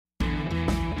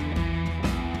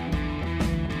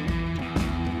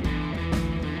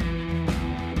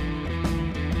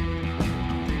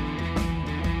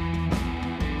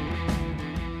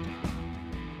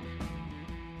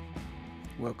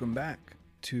Welcome back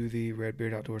to the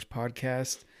Redbeard Outdoors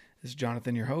podcast. This is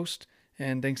Jonathan, your host,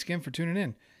 and thanks again for tuning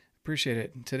in. Appreciate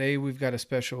it. Today we've got a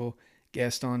special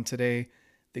guest on today,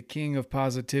 the king of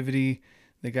positivity,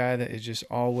 the guy that is just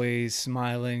always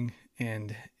smiling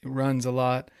and runs a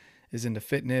lot, is into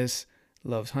fitness,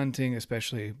 loves hunting,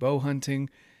 especially bow hunting,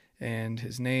 and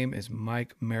his name is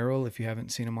Mike Merrill. If you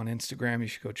haven't seen him on Instagram, you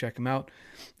should go check him out.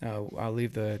 I'll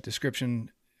leave the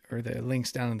description or the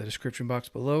links down in the description box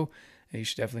below. And you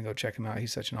should definitely go check him out.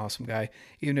 He's such an awesome guy.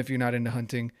 Even if you're not into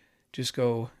hunting, just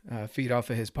go feed off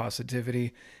of his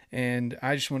positivity. And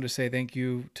I just want to say thank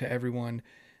you to everyone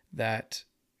that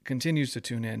continues to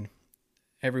tune in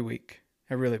every week.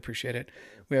 I really appreciate it.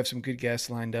 We have some good guests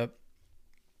lined up,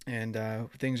 and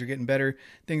things are getting better.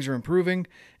 Things are improving,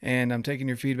 and I'm taking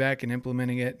your feedback and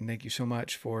implementing it. And thank you so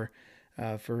much for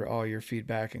all your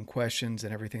feedback and questions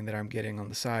and everything that I'm getting on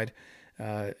the side.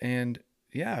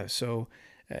 So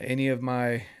any of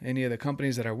the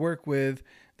companies that I work with,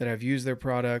 that I've used their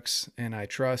products and I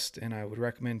trust and I would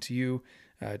recommend to you,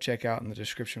 check out in the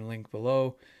description link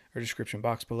below or description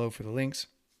box below for the links.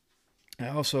 I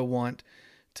also want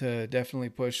to definitely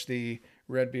push the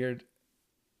Redbeard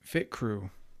Fit Crew.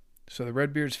 So the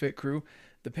Redbeard's Fit Crew,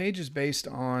 the page is based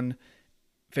on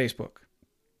Facebook.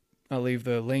 I'll leave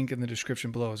the link in the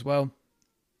description below as well.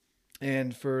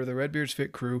 And for the Redbeard's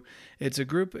Fit Crew, it's a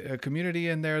group, a community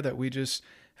in there that we just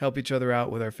help each other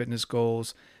out with our fitness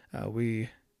goals. We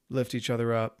lift each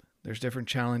other up. There's different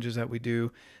challenges that we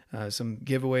do, some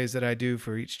giveaways that I do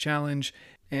for each challenge,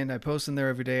 and I post in there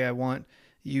every day. I want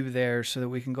you there so that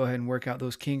we can go ahead and work out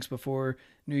those kinks before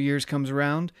New Year's comes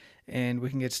around, and we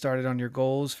can get started on your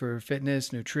goals for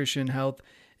fitness, nutrition, health.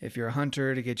 If you're a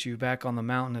hunter, to get you back on the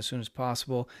mountain as soon as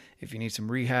possible. If you need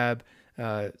some rehab,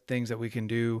 things that we can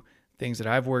do, things that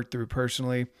I've worked through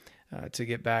personally to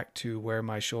get back to where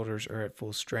my shoulders are at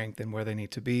full strength and where they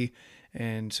need to be.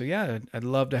 And so, yeah, I'd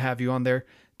love to have you on there.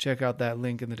 Check out that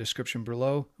link in the description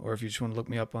below, or if you just want to look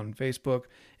me up on Facebook,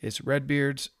 it's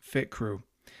Redbeard's Fit Crew.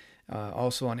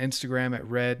 Also on Instagram at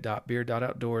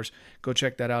red.beard.outdoors. Go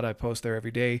check that out. I post there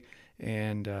every day,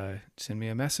 and send me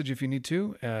a message if you need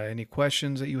to. Any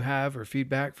questions that you have or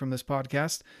feedback from this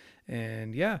podcast.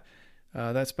 And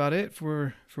that's about it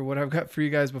for what I've got for you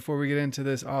guys before we get into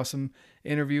this awesome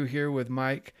interview here with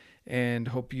Mike, and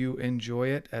hope you enjoy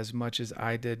it as much as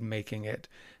I did making it.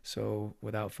 So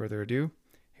without further ado,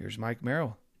 here's Mike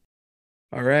Merrill.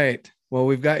 All right. Well,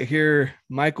 we've got here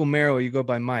Michael Merrill. You go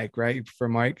by Mike, right? You prefer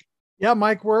Mike? Yeah,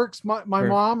 Mike works. My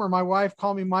mom or my wife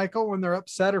call me Michael when they're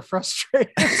upset or frustrated.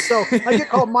 So I get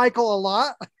called Michael a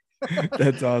lot.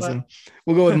 That's awesome.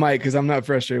 We'll go with Mike because I'm not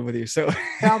frustrated with you. So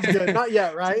sounds good. Not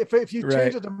yet, right? If you right.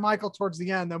 change it to Michael towards the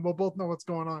end, then we'll both know what's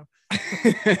going on.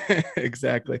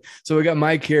 Exactly. So we got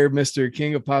Mike here, Mr.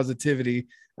 King of Positivity.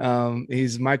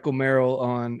 He's Michael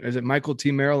Merrill is it Michael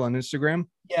T. Merrill on Instagram?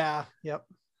 Yeah. Yep.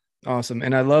 Awesome.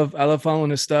 And I love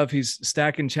following his stuff. He's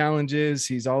stacking challenges.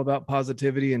 He's all about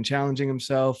positivity and challenging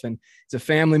himself. And he's a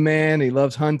family man. He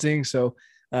loves hunting. So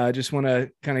I just want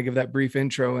to kind of give that brief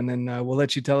intro, and then we'll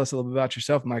let you tell us a little bit about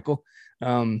yourself, Michael.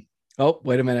 Oh,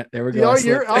 wait a minute. There we go. He's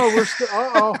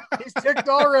ticked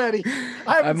already.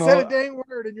 I haven't said a dang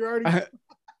word and you're already.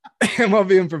 I'm all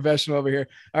being professional over here.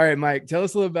 All right, Mike, tell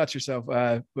us a little about yourself.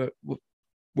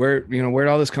 Where'd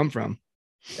all this come from?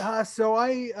 So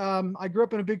I grew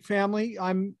up in a big family.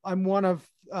 I'm one of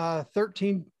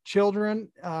 13 children.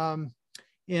 So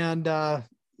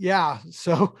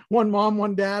one mom,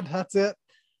 one dad, that's it.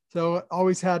 So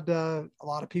always had a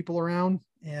lot of people around,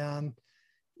 and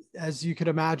as you could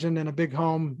imagine, in a big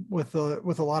home with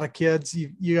a lot of kids,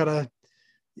 you've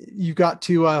got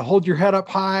to hold your head up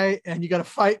high, and you got to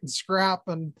fight and scrap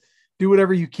and do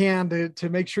whatever you can to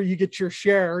make sure you get your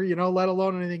share, let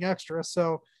alone anything extra.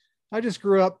 So I just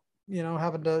grew up,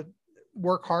 having to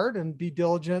work hard and be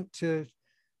diligent to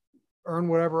earn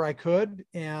whatever I could.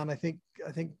 And I think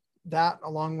that,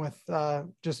 along with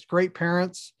just great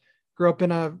parents, grew up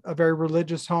in a very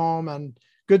religious home and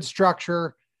good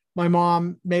structure. My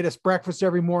mom made us breakfast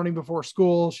every morning before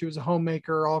school. She was a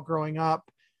homemaker all growing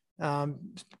up,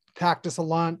 packed us a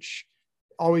lunch,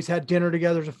 always had dinner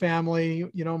together as a family.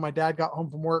 My dad got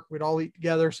home from work, we'd all eat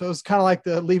together. So it was kind of like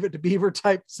the Leave It to Beaver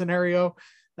type scenario,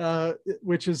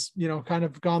 which is, kind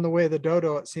of gone the way of the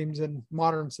dodo, it seems, in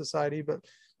modern society. But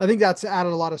I think that's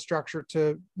added a lot of structure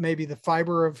to maybe the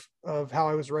fiber of how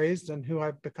I was raised and who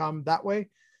I've become that way.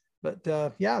 But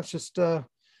it's just,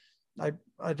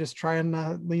 I just try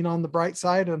and lean on the bright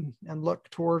side and look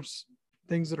towards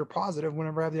things that are positive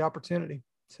whenever I have the opportunity.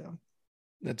 So.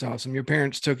 That's awesome. Your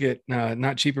parents took it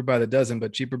not cheaper by the dozen,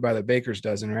 but cheaper by the baker's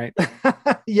dozen, right?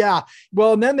 Yeah.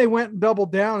 Well, and then they went and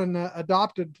doubled down and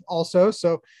adopted also.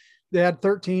 So they had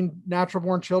 13 natural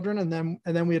born children, and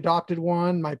then we adopted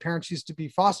one. My parents used to be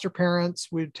foster parents.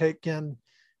 We'd take in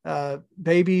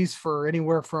babies for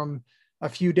anywhere from a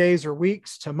few days or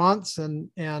weeks to months. And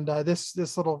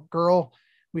this little girl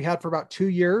we had for about 2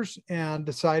 years, and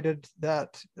decided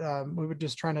that we would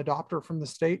just try and adopt her from the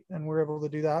state, and we were able to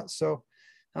do that. So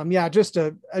yeah,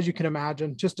 as you can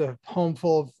imagine, just a home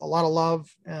full of a lot of love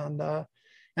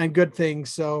and good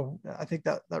things. So I think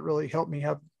that really helped me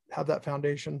have that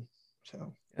foundation.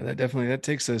 So Yeah, that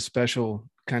takes a special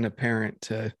kind of parent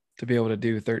to be able to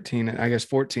do 13, I guess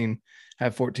 14,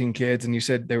 have 14 kids. And you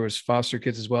said there was foster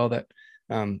kids as well that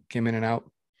came in and out.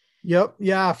 yep,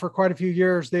 yeah, for quite a few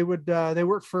years they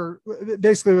worked for,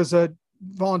 basically it was a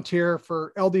volunteer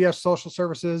for LDS Social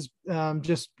Services,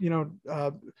 just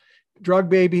drug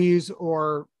babies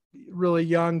or really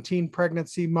young teen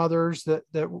pregnancy mothers that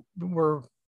were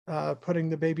putting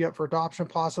the baby up for adoption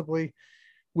possibly.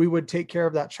 We would take care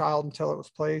of that child until it was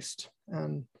placed.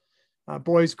 And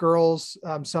boys, girls,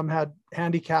 some had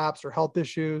handicaps or health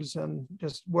issues, and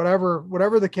just whatever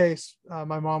the case,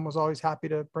 my mom was always happy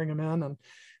to bring them in. And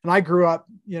I grew up,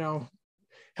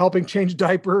 helping change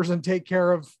diapers and take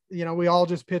care of, we all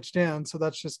just pitched in. So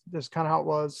that's just kind of how it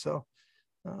was. So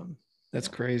That's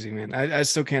crazy, man. I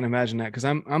still can't imagine that, because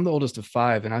I'm the oldest of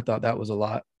five, and I thought that was a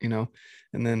lot, and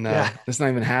then yeah, that's not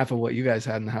even half of what you guys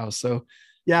had in the house. So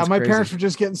yeah, that's my crazy. parents were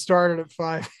just getting started at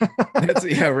 5. That's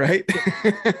yeah, right.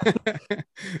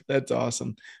 That's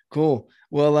awesome. Cool.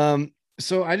 Well,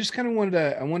 so I just kind of wanted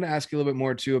to ask you a little bit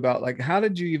more too about, like, how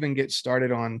did you even get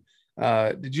started on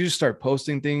did you just start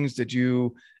posting things? Did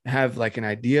you have like an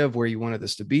idea of where you wanted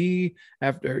this to be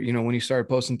after, when you started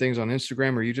posting things on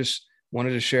Instagram, or you just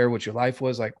wanted to share what your life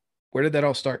was like? Where did that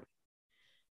all start?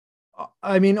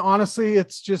 I mean, honestly,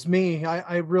 it's just me.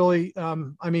 I really,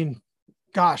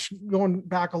 gosh, going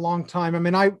back a long time. I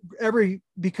mean,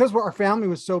 because our family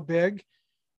was so big.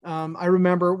 I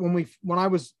remember when I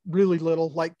was really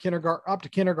little, like kindergarten, up to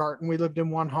kindergarten, we lived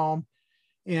in one home,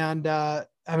 and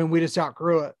we just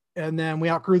outgrew it. And then we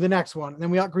outgrew the next one, and then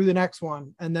we outgrew the next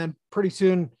one. And then pretty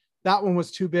soon that one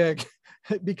was too big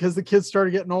because the kids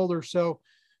started getting older. So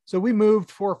we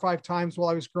moved 4 or 5 times while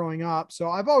I was growing up. So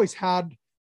I've always had,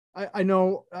 I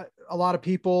know a lot of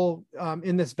people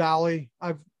in this valley.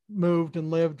 I've moved and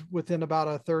lived within about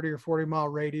a 30 or 40 mile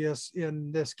radius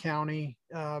in this county,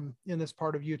 in this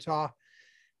part of Utah.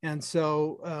 And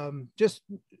so just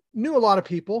knew a lot of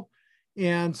people.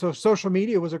 And so social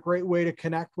media was a great way to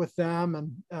connect with them.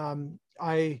 And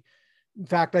in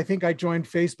fact, I think I joined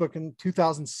Facebook in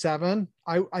 2007.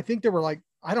 I think there were like,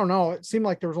 I don't know, it seemed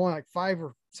like there was only like 5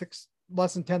 or 6,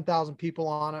 less than 10,000 people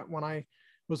on it when I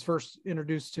was first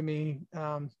introduced to me.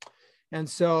 And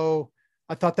so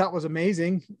I thought that was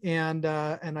amazing. And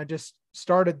I just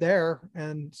started there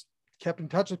and kept in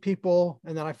touch with people.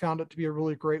 And then I found it to be a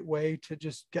really great way to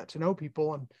just get to know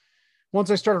people. And once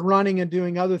I started running and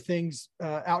doing other things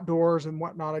outdoors and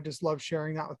whatnot, I just love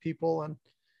sharing that with people. And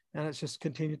it's just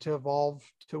continued to evolve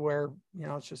to where,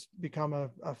 it's just become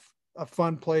a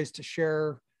fun place to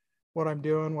share what I'm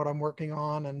doing, what I'm working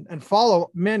on, and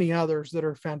follow many others that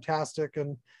are fantastic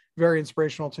and very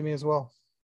inspirational to me as well.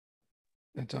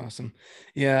 That's awesome.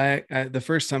 Yeah, the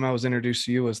first time I was introduced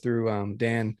to you was through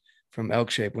Dan from Elk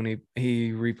Shape, when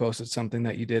he reposted something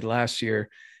that you did last year,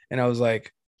 and I was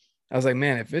like,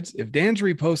 man, if Dan's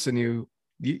reposting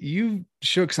you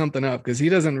shook something up, because he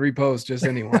doesn't repost just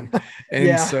anyone. And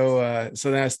Yeah. so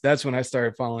that's when I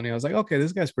started following you. I was like, okay,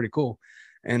 this guy's pretty cool.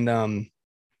 And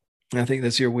I think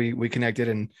this year we connected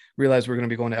and realized we're going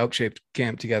to be going to Elk Shaped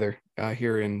Camp together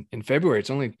here in February. It's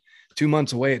only 2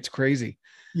 months away. It's crazy.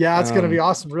 Yeah. It's going to be Um,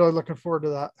 awesome. Really looking forward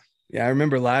to that. yeah, I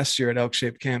remember last year at Elk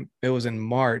Shaped Camp, it was in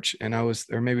March, and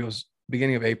or maybe it was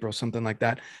beginning of April, something like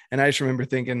that. And I just remember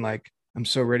thinking, like, I'm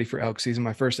so ready for elk season,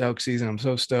 my first elk season. I'm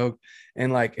so stoked.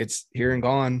 And like, it's here and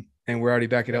gone, and we're already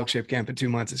back at Yeah. Elk Shaped Camp in 2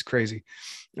 months. It's crazy.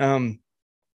 Um,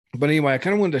 but anyway, I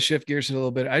kind of wanted to shift gears a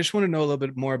little bit. I just want to know a little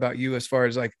bit more about you, as far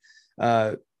as like,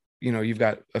 uh, you've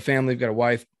got a family, you've got a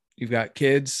wife, you've got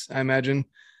kids, I imagine.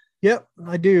 Yep,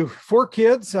 I do. 4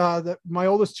 kids. My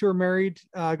oldest two are married.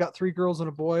 I got 3 girls and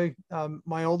a boy.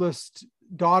 My oldest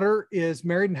daughter is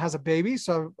married and has a baby.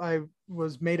 So I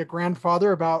was made a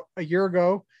grandfather about a year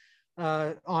ago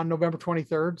on November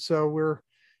 23rd. So we're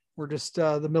just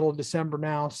the middle of December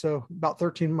now. So about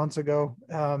 13 months ago.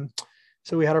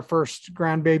 So we had our first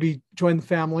grandbaby join the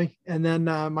family. And then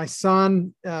my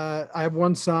son, I have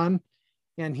one son,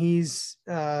 and he's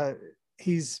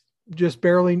just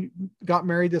barely got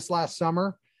married this last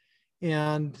summer.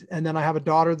 And then I have a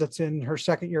daughter that's in her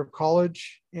second year of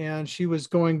college, and she was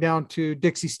going down to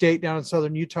Dixie State down in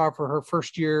Southern Utah for her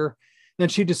first year. Then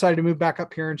she decided to move back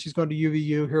up here, and she's going to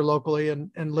UVU here locally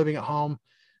and living at home.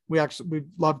 We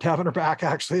loved having her back.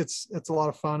 Actually, it's a lot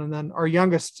of fun. And then our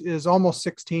youngest is almost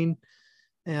 16,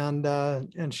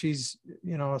 and she's,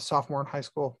 a sophomore in high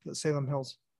school at Salem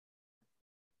Hills.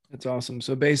 That's awesome.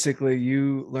 So basically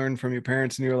you learned from your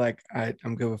parents and you were like,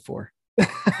 I'm good with 4.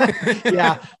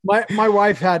 Yeah. My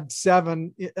wife had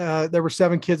 7, there were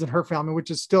 7 kids in her family,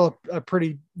 which is still a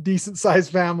pretty decent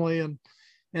sized family.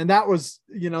 And that was,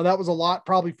 that was a lot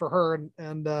probably for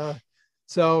her.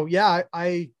 So yeah,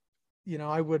 I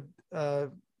would,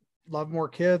 love more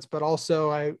kids, but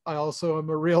also I also am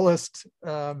a realist.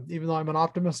 Even though I'm an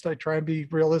optimist, I try and be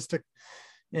realistic.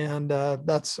 And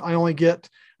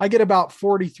I get about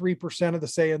 43% of the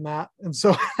say in that. And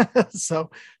so, so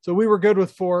we were good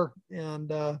with 4, and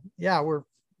have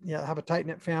a tight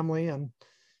knit family, and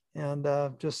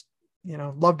just,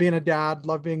 love being a dad,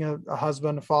 love being a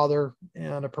husband, a father,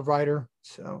 and a provider.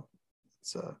 So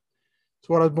it's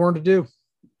what I was born to do.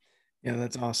 Yeah,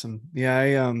 that's awesome. Yeah.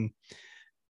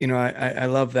 I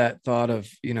love that thought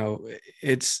of,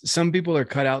 it's, some people are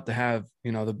cut out to have,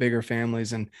 the bigger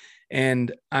families,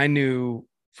 and I knew,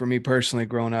 for me personally,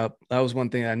 growing up, that was one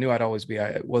thing I knew I'd always be.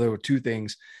 There were 2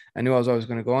 things. I knew I was always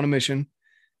going to go on a mission,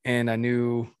 and I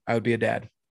knew I would be a dad,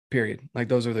 period. Like,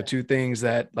 those are the 2 things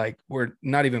that, like, were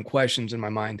not even questions in my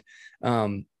mind.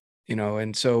 And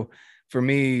so for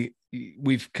me,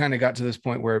 we've kind of got to this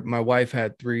point where my wife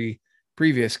had 3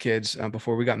 previous kids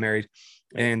before we got married.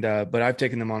 And, but I've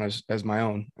taken them on as my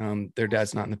own. Their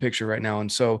dad's not in the picture right now.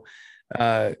 And so,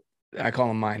 I call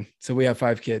them mine. So we have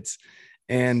 5 kids,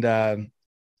 and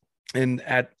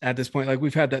at this point, like,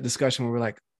 we've had that discussion where we're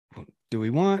like, do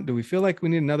we feel like we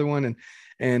need another one?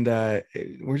 And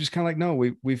we're just kind of like, no,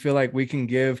 we feel like we can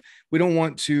give, we don't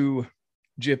want to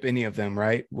gyp any of them,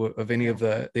 right, of any of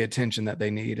the attention that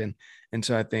they need. And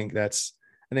so I think that's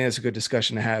a good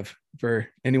discussion to have for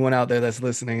anyone out there that's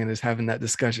listening and is having that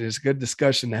discussion. It's a good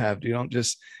discussion to have. You don't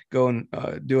just go and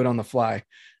do it on the fly,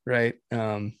 right?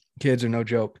 Kids are no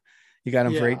joke. You got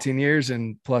them for 18 years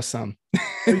and plus some.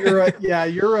 So you're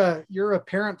a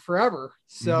parent forever.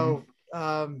 So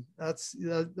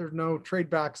there's no trade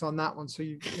backs on that one. So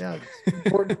it's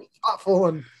important to be thoughtful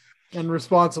and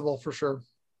responsible, for sure.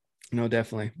 No,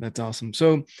 definitely. That's awesome.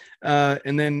 So,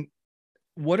 and then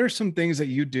what are some things that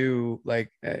you do?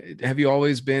 Like, have you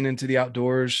always been into the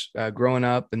outdoors growing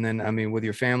up? And then, I mean, with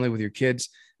your family, with your kids,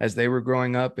 as they were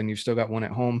growing up, and you've still got one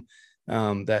at home,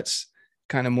 that's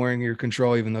kind of more in your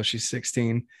control, even though she's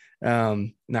 16,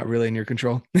 not really in your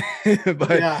control.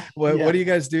 But what do you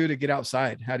guys do to get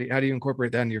outside? How do you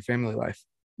incorporate that into your family life?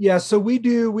 Yeah, so we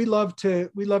love to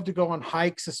go on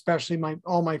hikes, especially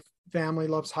all my family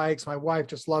loves hikes. My wife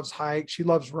just loves hikes. She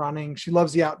loves running. She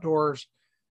loves the outdoors.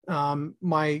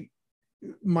 My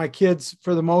kids,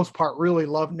 for the most part, really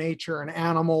love nature and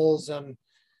animals, and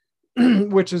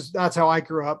that's how I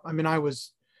grew up. I mean,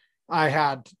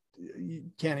 you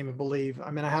can't even believe.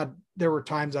 I mean, there were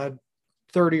times I had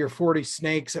 30 or 40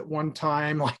 snakes at one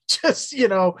time, like, just,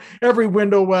 every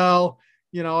window well,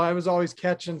 I was always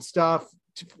catching stuff,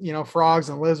 frogs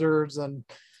and lizards, and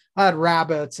I had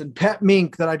rabbits and pet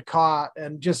mink that I'd caught,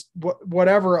 and just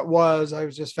whatever it was, I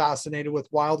was just fascinated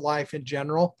with wildlife in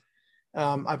general.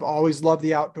 I've always loved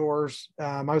the outdoors.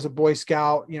 I was a Boy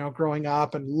Scout, growing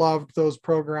up, and loved those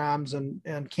programs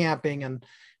and camping and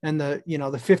the,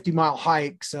 the 50-mile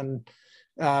hikes and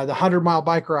the 100-mile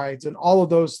bike rides and all of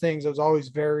those things. I was always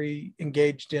very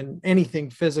engaged in anything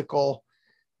physical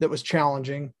that was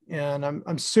challenging. And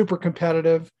I'm super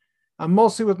competitive. I'm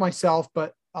mostly with myself,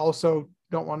 but also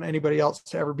don't want anybody else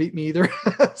to ever beat me either.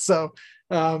 So,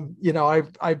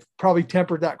 I've probably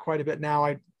tempered that quite a bit now.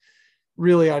 I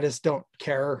just don't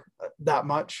care that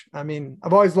much. I mean,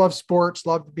 I've always loved sports,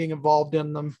 loved being involved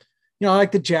in them. I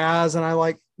like the Jazz, and I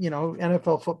like,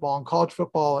 NFL football and college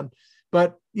football.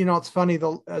 But it's funny,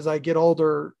 as I get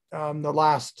older, the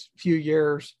last few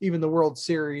years, even the World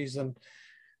Series, and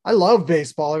I love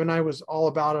baseball. I mean, I was all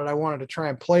about it. I wanted to try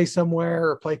and play somewhere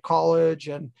or play college,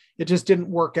 and it just didn't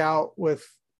work out with,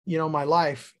 my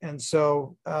life. And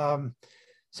so,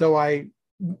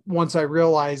 once I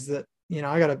realized that,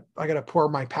 I gotta pour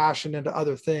my passion into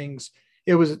other things,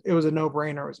 it was a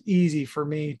no-brainer. It was easy for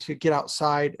me to get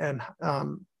outside and,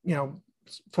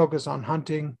 focus on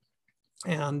hunting.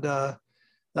 And,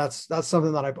 that's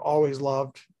something that I've always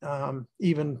loved.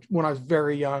 Even when I was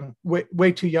very young,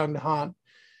 way too young to hunt.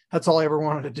 That's all I ever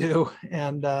wanted to do.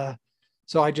 And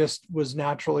so I just was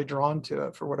naturally drawn to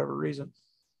it for whatever reason.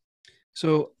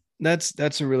 So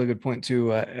that's a really good point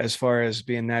too, as far as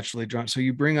being naturally drawn. So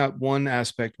you bring up one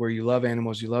aspect where you love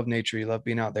animals, you love nature, you love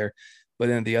being out there, but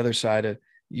then the other side of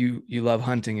you love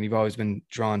hunting, and you've always been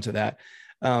drawn to that.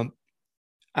 Um,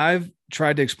 I've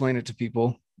tried to explain it to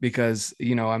people because,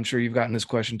 I'm sure you've gotten this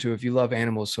question too. If you love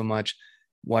animals so much,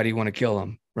 why do you want to kill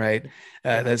them? Right.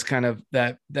 Yeah. That's kind of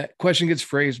that question gets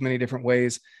phrased many different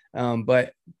ways.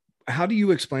 But how do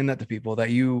you explain that to people, that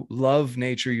you love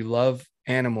nature, you love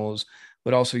animals,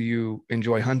 but also you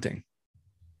enjoy hunting?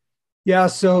 Yeah.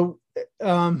 So,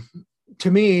 um,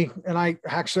 to me, and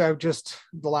I've just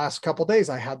the last couple of days,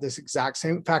 I had this exact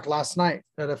same. In fact, last night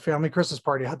at a family Christmas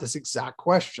party, I had this exact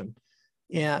question.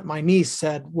 And my niece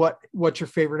said, what's your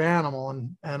favorite animal?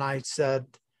 And I said,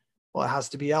 well, it has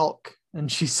to be elk.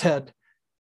 And she said,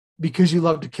 because you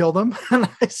love to kill them. And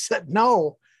I said,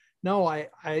 no,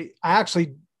 I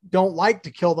actually don't like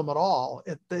to kill them at all.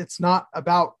 It's not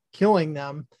about killing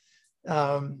them.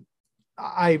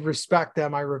 I respect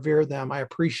them. I revere them. I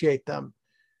appreciate them.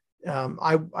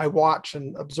 I watch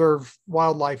and observe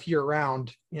wildlife year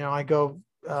round. I go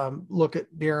look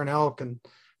at deer and elk and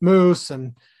moose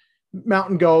and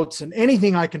mountain goats and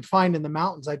anything I can find in the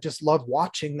mountains. I just love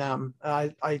watching them.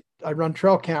 I run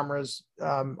trail cameras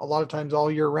a lot of times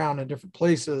all year round in different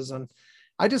places, and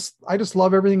I just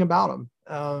love everything about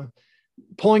them.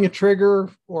 Pulling a trigger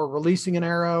or releasing an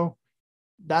arrow,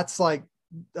 that's like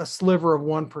a sliver of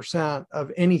 1%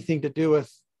 of anything to do with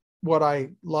what I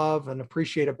love and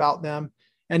appreciate about them.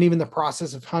 And even the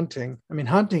process of hunting. I mean,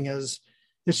 hunting it's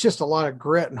just a lot of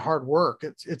grit and hard work.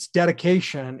 It's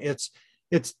dedication.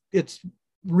 It's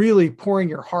really pouring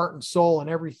your heart and soul and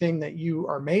everything that you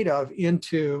are made of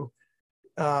into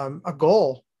a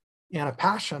goal and a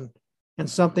passion, and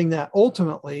something that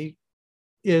ultimately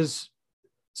is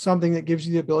something that gives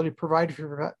you the ability to provide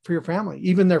for your family,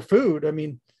 even their food. I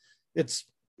mean, it's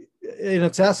in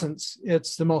its essence,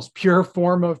 it's the most pure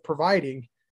form of providing.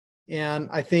 And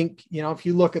I think, if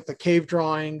you look at the cave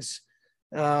drawings,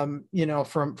 from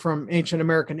ancient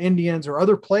American Indians or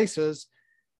other places,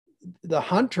 the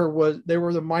hunter they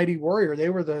were the mighty warrior. They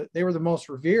were the most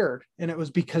revered. And it was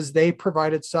because they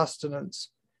provided sustenance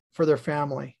for their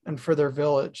family and for their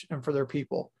village and for their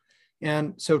people.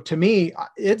 And so to me,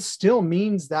 it still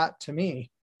means that to me.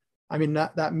 I mean,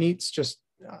 that meat's just,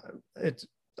 it's,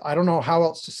 I don't know how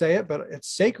else to say it, but it's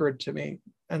sacred to me.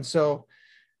 And so,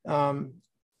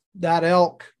 that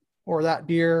elk or that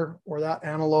deer or that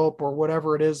antelope or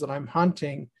whatever it is that I'm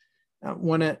hunting,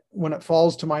 when it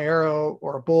falls to my arrow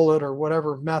or a bullet or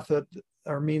whatever method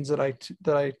or means that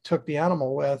I took the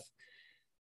animal with,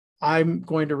 I'm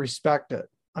going to respect it.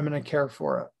 I'm going to care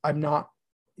for it. I'm not,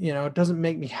 it doesn't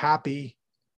make me happy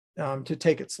to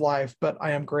take its life, but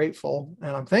I am grateful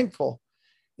and I'm thankful.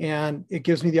 And it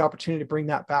gives me the opportunity to bring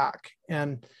that back.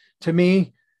 And to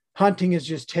me, hunting is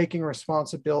just taking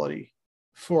responsibility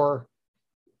for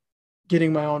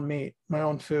getting my own meat, my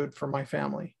own food for my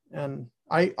family. And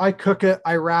I cook it,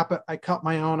 I wrap it, I cut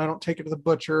my own. I don't take it to the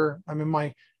butcher.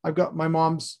 I've got my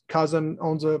mom's cousin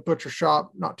owns a butcher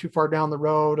shop not too far down the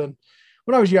road. And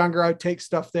when I was younger, I'd take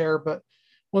stuff there. But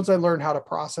once I learned how to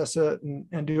process it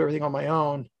and do everything on my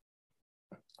own,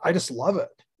 I just love it.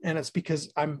 And it's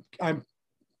because I'm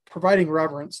providing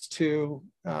reverence to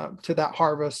that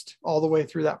harvest all the way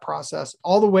through that process,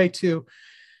 all the way to,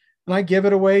 and I give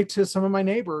it away to some of my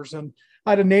neighbors. And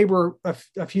I had a neighbor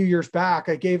a few years back.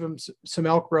 I gave them some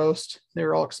elk roast. They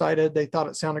were all excited. They thought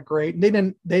it sounded great.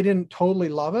 And they didn't totally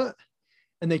love it.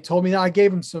 And they told me that I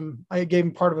gave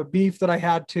them part of a beef that I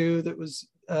had too, that was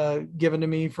given to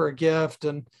me for a gift.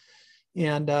 And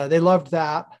they loved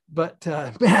that. But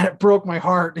man, it broke my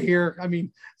heart to hear. I mean,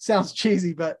 it sounds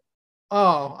cheesy, but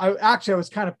I was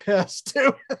kind of pissed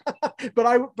too. but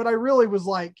I really was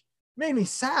like, made me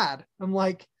sad. I'm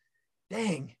like,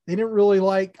 dang, they didn't really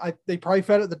they probably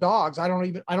fed it the dogs. I don't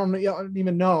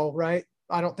even know. Right.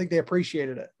 I don't think they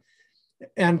appreciated it.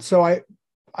 And so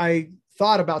I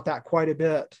thought about that quite a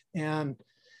bit. And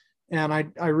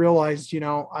I realized,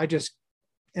 I just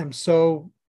am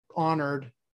so honored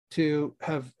to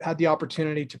have had the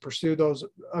opportunity to pursue those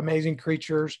amazing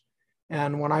creatures.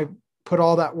 And when I put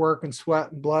all that work and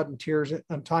sweat and blood and tears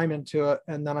and time into it,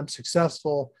 and then I'm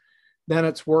successful, then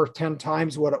it's worth 10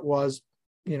 times what it was,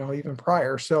 even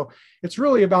prior. So it's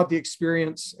really about the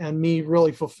experience and me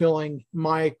really fulfilling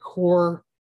my core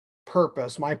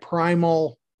purpose, my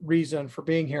primal reason for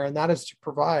being here. And that is to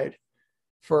provide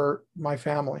for my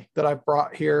family that I've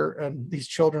brought here and these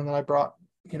children that I brought,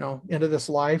 into this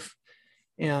life.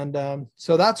 And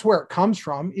so that's where it comes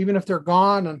from. Even if they're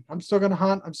gone, and I'm still going to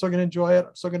hunt, I'm still going to enjoy it,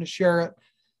 I'm still going to share it.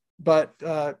 But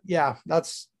yeah,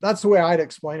 that's the way I'd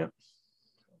explain it.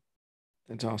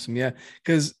 That's awesome. Yeah.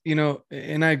 Cause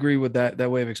and I agree with that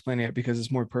way of explaining it because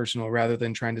it's more personal rather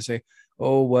than trying to say,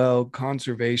 oh, well,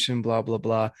 conservation, blah, blah,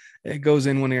 blah. It goes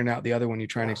in one ear and out the other when you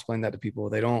try and Yeah. explain that to people.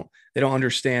 They don't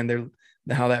understand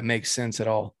how that makes sense at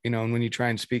all. And when you try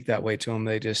and speak that way to them,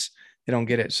 they don't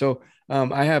get it. So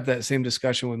I have that same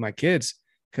discussion with my kids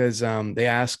because they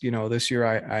ask, this year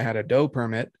I had a doe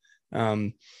permit.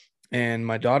 Um, and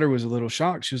my daughter was a little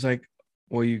shocked. She was like,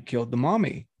 well, you killed the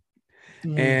mommy.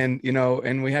 Mm,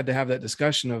 And we had to have that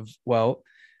discussion of, well,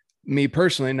 me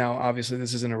personally, now obviously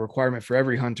this isn't a requirement for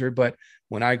every hunter, but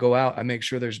when I go out, I make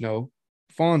sure there's no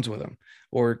fawns with them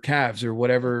or calves or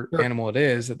whatever sure. animal it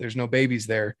is, that there's no babies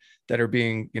there that are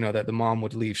being, that the mom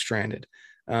would leave stranded.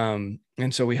 And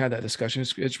so we had that discussion.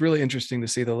 It's really interesting to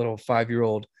see the little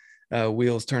 5-year-old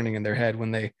wheels turning in their head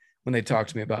when they talk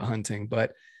to me about hunting.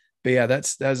 But yeah,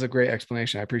 that's a great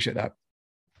explanation. I appreciate that.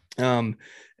 Um,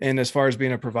 and as far as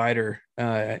being a provider,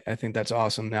 I think that's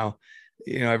awesome. Now,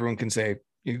 everyone can say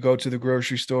you go to the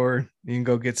grocery store, you can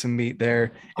go get some meat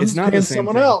there. I'm It's just not the paying same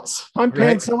someone thing, else. I'm paying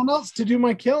right? someone else to do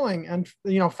my killing. And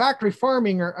factory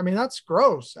farming, or I mean, that's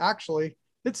gross, actually.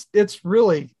 It's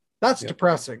really, that's Yep.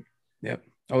 depressing. Yep.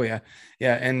 Oh yeah.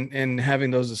 Yeah. And having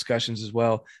those discussions as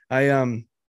well.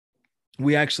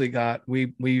 We actually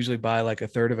we usually buy like a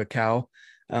third of a cow,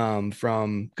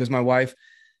 from, because my wife,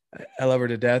 I love her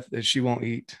to death, that she won't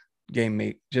eat game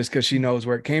meat just because she knows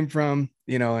where it came from,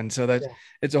 and so Yeah.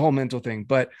 it's a whole mental thing.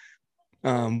 But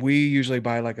we usually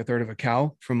buy like a third of a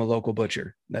cow from a local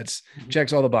butcher that's Mhm.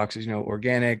 checks all the boxes,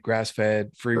 organic, grass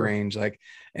fed, free Sure. range, like,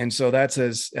 and so that's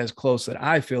as close that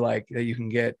I feel like that you can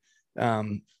get,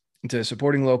 um, to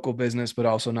supporting local business, but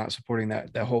also not supporting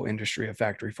that whole industry of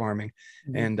factory farming,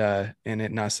 Mhm. and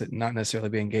it not necessarily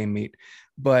being game meat.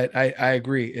 But I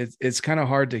agree, it's kind of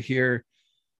hard to hear,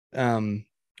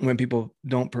 when people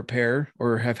don't prepare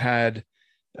or have had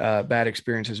bad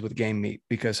experiences with game meat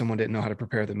because someone didn't know how to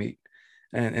prepare the meat.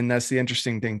 And that's the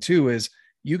interesting thing too, is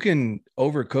you can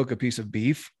overcook a piece of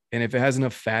beef, and if it has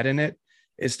enough fat in it,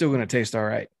 it's still going to taste all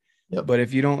right. Yep. But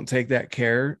if you don't take that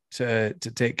care to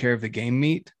take care of the game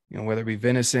meat, whether it be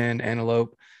venison,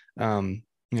 antelope,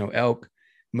 elk,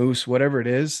 moose, whatever it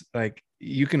is, like,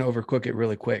 you can overcook it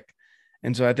really quick.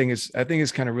 And so I think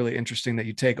it's kind of really interesting that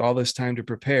you take all this time to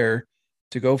prepare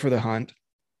to go for the hunt,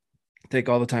 take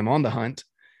all the time on the hunt,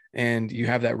 and you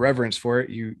have that reverence for it.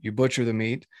 You butcher the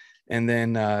meat, and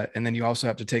then you also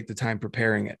have to take the time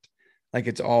preparing it. Like,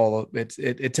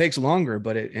 it takes longer,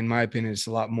 but in my opinion, it's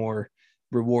a lot more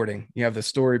rewarding. You have the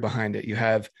story behind it. You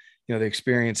have, the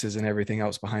experiences and everything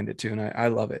else behind it too. And I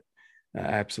love it. I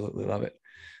absolutely love it.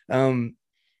 Um,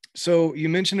 so you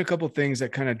mentioned a couple of things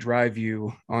that kind of drive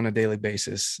you on a daily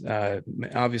basis.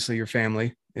 Obviously, your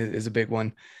family is a big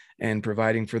one, and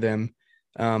providing for them.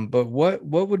 But what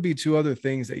would be two other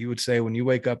things that you would say when you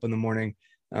wake up in the morning,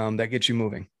 that get you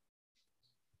moving?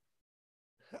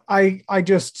 I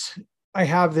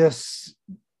have this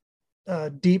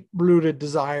deep rooted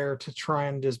desire to try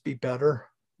and just be better,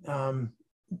 um,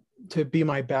 to be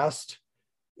my best.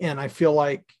 And I feel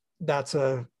like that's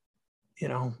you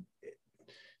know,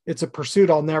 it's a pursuit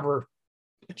I'll never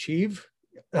achieve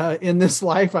in this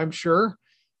life. I'm sure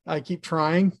I keep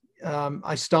trying.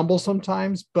 I stumble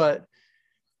sometimes, but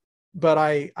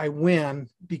I win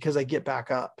because I get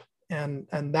back up. And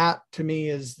that to me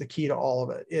is the key to all of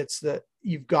it. It's that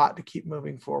you've got to keep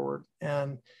moving forward,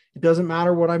 and it doesn't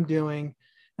matter what I'm doing.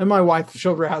 And my wife,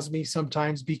 she'll razz me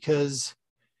sometimes because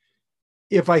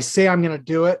if I say I'm going to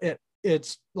do it,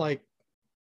 it's like,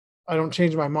 I don't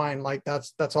change my mind. Like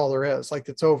that's all there is. Like,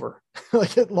 it's over.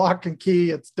 Like, it lock and key,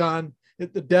 it's done. The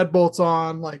deadbolt's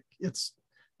on. Like,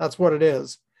 that's what it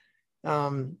is.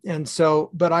 And so,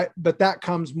 but that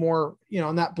comes more,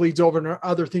 and that bleeds over into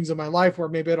other things in my life where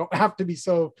maybe I don't have to be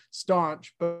so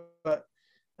staunch, but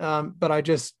I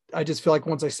just feel like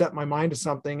once I set my mind to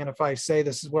something, and if I say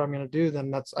this is what I'm going to do,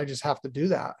 then I just have to do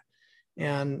that.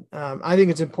 And I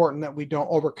think it's important that we don't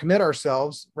overcommit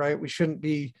ourselves, right? We shouldn't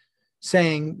be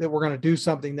saying that we're going to do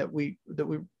something that we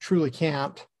truly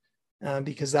can't,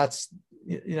 because that's,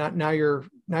 now you're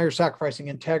sacrificing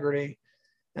integrity,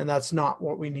 and that's not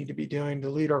what we need to be doing to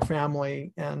lead our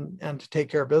family and to take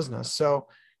care of business. So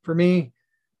for me,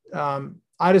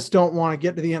 I just don't want to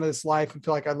get to the end of this life and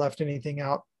feel like I left anything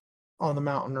out on the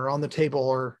mountain or on the table,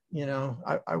 or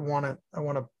I want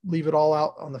to leave it all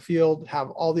out on the field,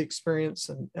 have all the experience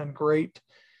and great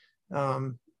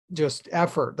just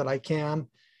effort that I can.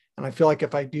 And I feel like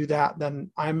if I do that,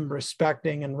 then I'm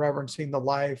respecting and reverencing the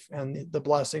life and the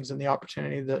blessings and the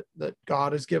opportunity that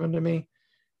God has given to me.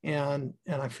 And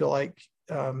I feel like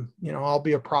I'll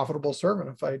be a profitable servant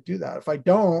if I do that. If I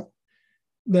don't,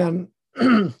 then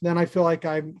then I feel like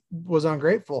I was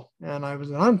ungrateful and I was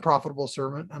an unprofitable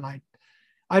servant. And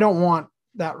I don't want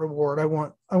that reward. I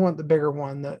want the bigger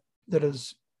one that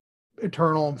is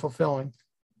eternal and fulfilling.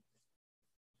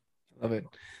 Love it.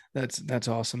 That's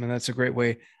awesome. And that's a great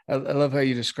way. I love how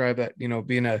you describe that,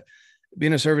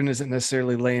 being a servant isn't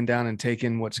necessarily laying down and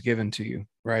taking what's given to you,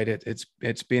 right?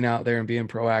 It's being out there and being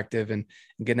proactive and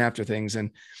getting after things.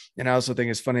 And I also think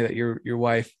it's funny that your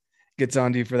wife gets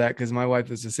on to you for that, because my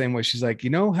wife is the same way. She's like,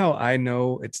 how I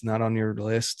know it's not on your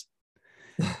list?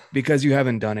 Because you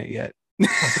haven't done it yet.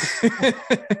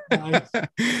 Nice.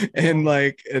 And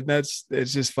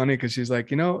it's just funny because she's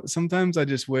like, sometimes I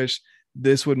just wish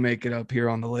this would make it up here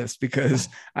on the list, because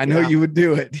I know you would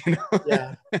do it,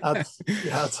 Yeah,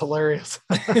 that's hilarious.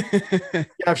 Yeah,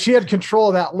 if she had control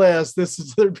of that list,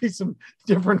 there'd be some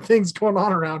different things going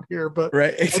on around here, but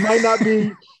right. I might not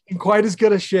be in quite as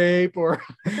good a shape, or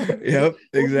yep,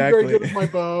 exactly. Very good with my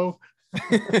bow.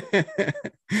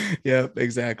 Yep,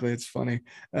 exactly. It's funny.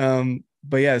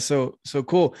 But yeah, so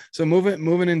cool. So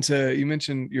moving into, you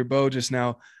mentioned your bow just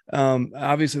now.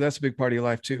 Obviously that's a big part of your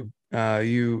life too.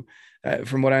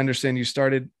 From what I understand, you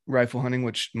started rifle hunting,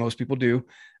 which most people do.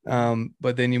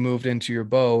 But then you moved into your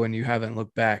bow and you haven't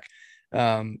looked back.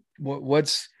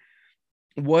 What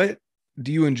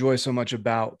do you enjoy so much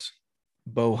about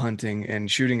bow hunting and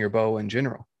shooting your bow in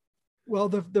general? Well,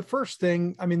 the first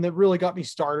thing, I mean, that really got me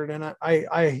started in it,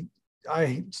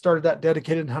 I started that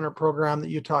dedicated hunter program that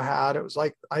Utah had. It was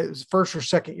like, it was first or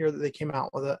second year that they came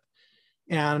out with it.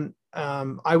 And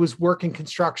I was working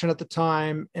construction at the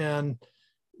time and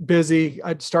busy.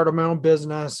 I'd started my own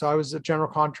business. So I was a general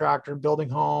contractor building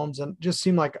homes, and just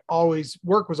seemed like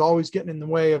work was always getting in the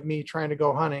way of me trying to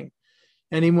go hunting.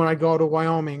 And even when I'd go to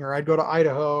Wyoming or I'd go to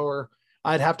Idaho, or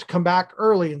I'd have to come back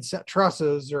early and set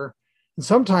trusses, and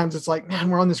sometimes it's like, man,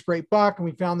 we're on this great buck and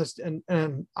we found this,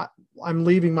 and I'm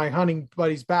leaving my hunting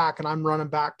buddies back and I'm running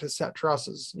back to set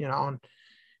trusses, and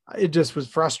it just was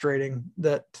frustrating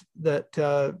that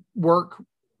work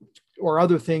or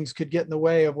other things could get in the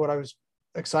way of what I was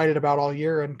excited about all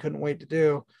year and couldn't wait to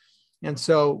do. And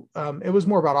so it was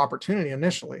more about opportunity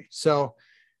initially. So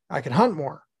I could hunt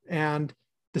more, and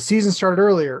the season started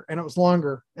earlier and it was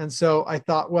longer. And so I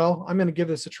thought, well, I'm going to give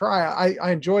this a try.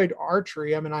 I enjoyed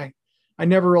archery. I mean, I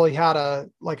never really had a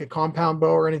compound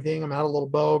bow or anything. I had a little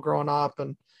bow growing up,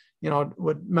 and,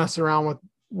 would mess around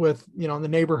with, in the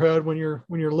neighborhood when you're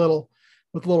little,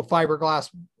 with a little fiberglass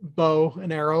bow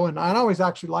and arrow. And I'd always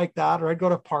actually liked that. Or I'd go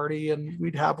to a party and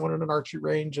we'd have one at an archery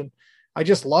range, and I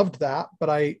just loved that. But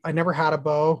I never had a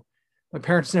bow. My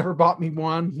parents never bought me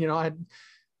one. I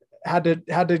had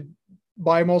to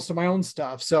buy most of my own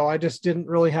stuff. So I just didn't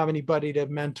really have anybody to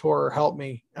mentor or help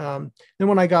me. Then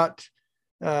when I got,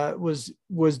 was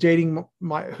dating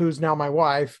who's now my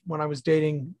wife, when I was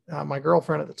dating my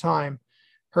girlfriend at the time,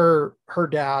 her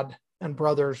dad and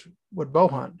brothers would bow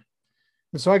hunt.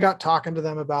 And so I got talking to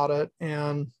them about it,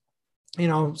 and,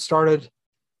 started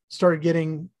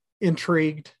getting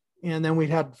intrigued. And then we'd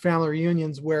had family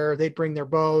reunions where they'd bring their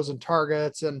bows and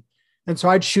targets. And so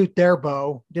I'd shoot their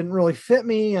bow. Didn't really fit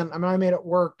me. And I mean, I made it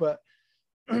work, but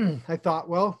I thought,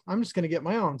 well, I'm just going to get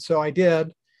my own. So I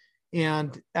did.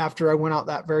 And after I went out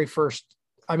that very first,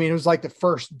 I mean, it was like the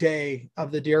first day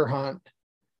of the deer hunt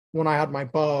when I had my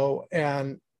bow,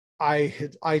 and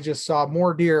I just saw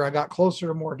more deer. I got closer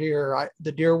to more deer.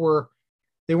 The deer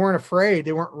they weren't afraid.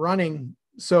 They weren't running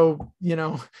so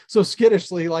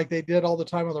skittishly like they did all the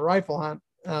time on the rifle hunt.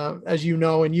 As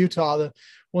in Utah,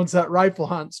 once that rifle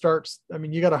hunt starts, I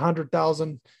mean, you got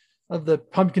 100,000 of the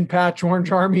pumpkin patch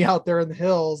orange army out there in the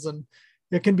hills, and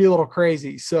it can be a little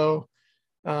crazy. So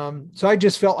I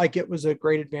just felt like it was a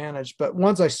great advantage. But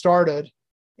once I started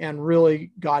and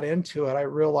really got into it, I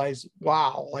realized,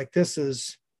 wow, like this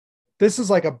is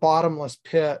like a bottomless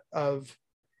pit of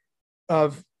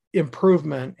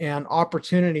improvement and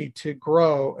opportunity to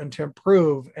grow and to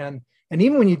improve. And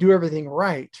even when you do everything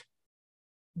right,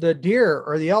 the deer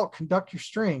or the elk can duck your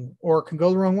string, or can go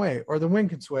the wrong way, or the wind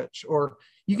can switch, or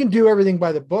you can do everything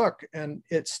by the book and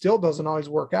it still doesn't always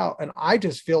work out. And I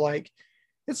just feel like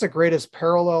it's the greatest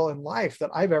parallel in life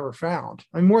that I've ever found.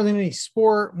 I mean, more than any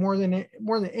sport, more than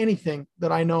anything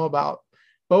that I know about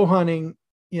bow hunting.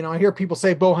 I hear people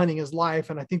say bow hunting is life,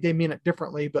 and I think they mean it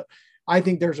differently, but I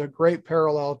think there's a great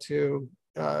parallel to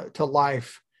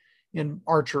life in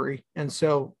archery. And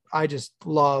so I just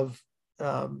love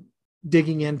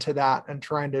digging into that and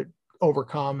trying to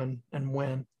overcome and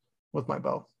win with my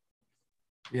bow.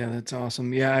 Yeah, that's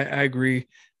awesome. Yeah, I agree.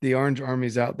 The Orange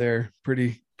Army's out there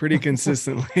pretty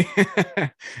consistently.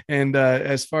 And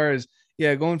as far as,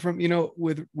 yeah, going from,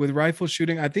 with rifle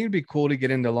shooting, I think it'd be cool to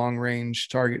get into long range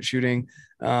target shooting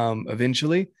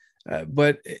eventually.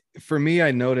 But for me, I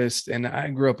noticed, and I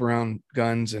grew up around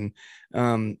guns, and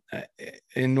um,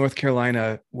 in North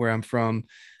Carolina, where I'm from,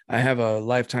 I have a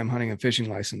lifetime hunting and fishing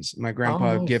license. My Oh,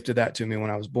 grandpa nice. gifted that to me when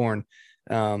I was born,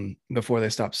 before they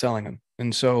stopped selling them.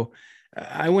 And so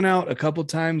I went out a couple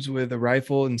times with a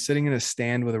rifle, and sitting in a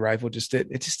stand with a rifle it just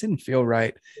didn't feel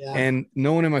right. Yeah. And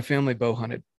no one in my family bow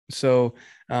hunted. So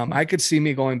I could see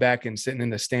me going back and sitting in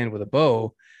the stand with a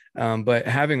bow. But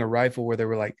having a rifle where there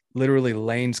were like literally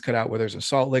lanes cut out where there's a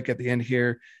salt lick at the end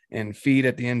here and feed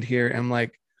at the end here, I'm I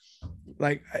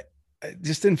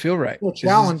just didn't feel right. Well, It's just,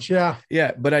 challenge. Yeah.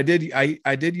 yeah. But I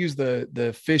did use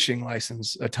the fishing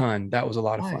license a ton. That was a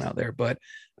lot of fun Nice. out there. But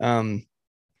um,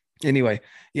 anyway,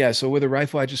 yeah. So with a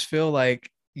rifle, I just feel like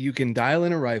you can dial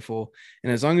in a rifle,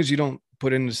 and as long as you don't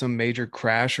put into some major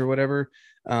crash or whatever,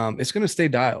 it's going to stay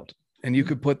dialed. And you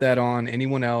could put that on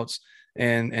anyone else,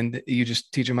 and you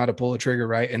just teach them how to pull a trigger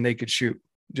right, and they could shoot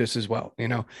just as well,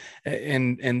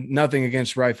 and nothing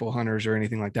against rifle hunters or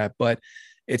anything like that, but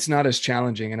it's not as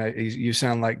challenging. And you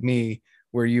sound like me,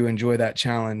 where you enjoy that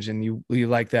challenge, and you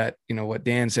like that, what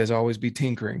Dan says, always be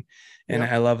tinkering. And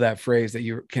Yep. I love that phrase, that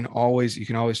you can always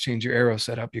change your arrow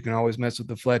setup. You can always mess with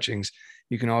the fletchings.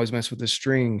 You can always mess with the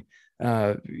string.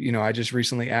 I just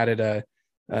recently added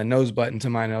a nose button to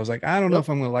mine. And I was like, I don't know Yep. if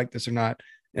I'm going to like this or not.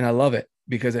 And I love it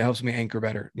because it helps me anchor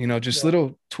better, just Yeah.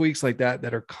 little tweaks like that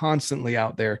that are constantly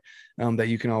out there, that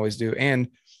you can always do. And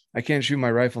I can't shoot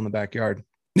my rifle in the backyard.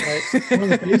 Right. Or in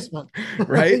the basement.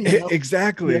 Right. You know?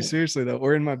 Exactly. Yeah. Seriously though,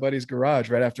 or in my buddy's garage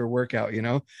right after a workout,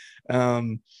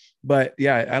 um, but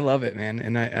yeah, I love it, man.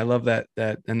 And I love that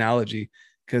analogy,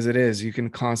 because you can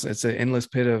it's an endless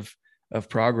pit of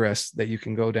progress that you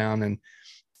can go down. And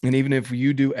even if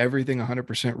you do everything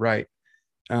 100% right,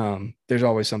 there's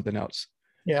always something else.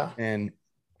 Yeah. And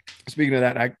speaking of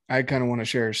that, I kind of want to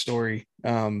share a story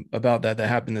about that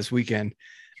happened this weekend.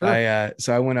 Sure.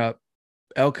 So I went up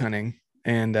elk hunting,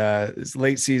 and it's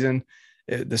late season.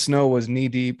 The snow was knee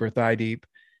deep or thigh deep,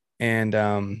 and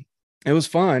it was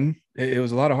fun. It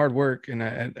was a lot of hard work.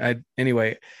 And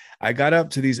anyway, I got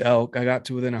up to these elk. I got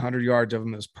to within 100 yards of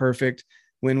them. It was perfect.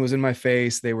 Wind was in my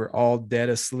face. They were all dead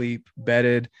asleep,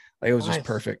 bedded. Like, it was just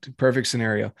Nice. perfect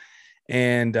scenario.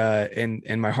 And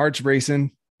my heart's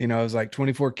racing. It was like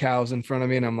 24 cows in front of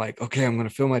me, and I'm like, okay, I'm gonna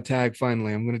fill my tag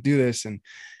finally. I'm gonna do this. And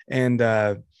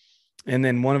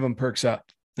then one of them perks up,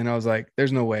 and I was like,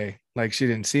 there's no way. Like, she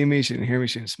didn't see me, she didn't hear me,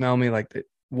 she didn't smell me. Like,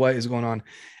 what is going on?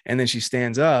 And then she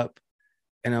stands up,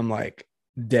 and I'm like,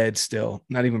 dead still,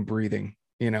 not even breathing.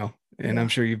 And I'm Yeah.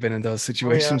 sure you've been in those Oh yeah.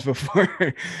 situations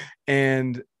before.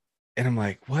 and and I'm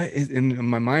like, what is? And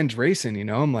my mind's racing.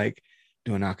 I'm like,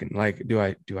 do I not like, do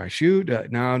I shoot?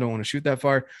 No, I don't want to shoot that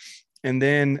far. And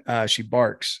then she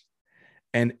barks,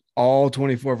 and all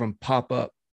 24 of them pop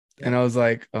up. And Yeah. I was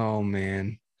like, oh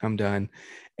man, I'm done.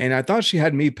 And I thought she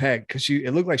had me pegged, because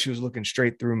it looked like she was looking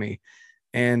straight through me.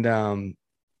 And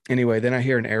anyway, then I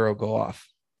hear an arrow go off,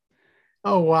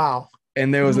 Oh wow.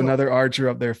 and there was another archer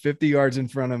up there 50 yards in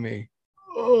front of me.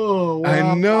 Oh I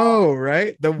wow. know,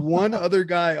 right? The one other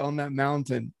guy on that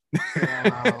mountain.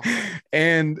 Wow.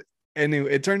 and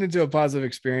anyway, it turned into a positive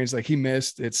experience. Like, he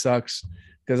missed. It sucks,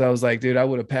 because I was like, dude, I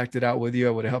would have packed it out with you.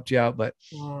 I would have helped you out. But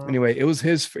anyway, it was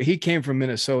he came from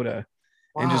Minnesota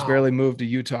and just Wow. barely moved to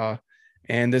Utah.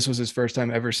 And this was his first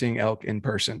time ever seeing elk in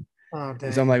person. Oh So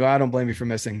I'm dang. like, oh, I don't blame you for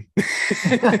missing.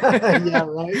 Yeah,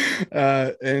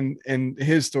 right. And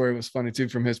his story was funny too,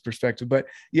 from his perspective. But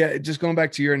yeah, just going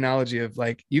back to your analogy of,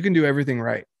 like, you can do everything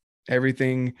right.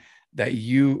 Everything that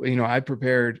I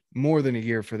prepared more than a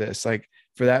year for this, like,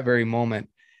 for that very moment,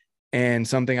 and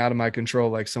something out of my control,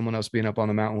 like someone else being up on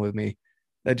the mountain with me,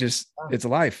 that just, it's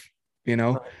life,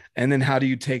 Right. and then how do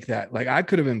you take that? Like, I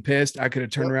could have been pissed. I could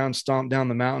have turned Yep. around, stomped down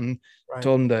the mountain, Right.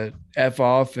 told him to F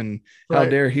off, and how Right.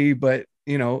 dare he. But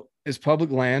it's public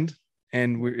land,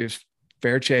 and it's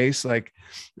fair chase. Like,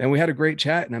 and we had a great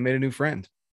chat, and I made a new friend,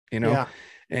 you know Yeah.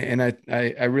 and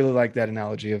I really like that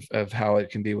analogy of how it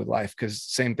can be with life, because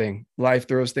same thing, life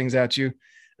throws things at you,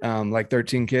 like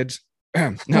 13 kids.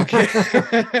 No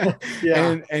kidding.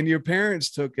 Yeah. And your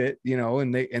parents took it,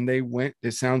 and they went,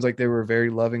 it sounds like they were very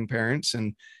loving parents,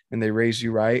 and they raised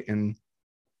you right, and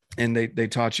they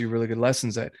taught you really good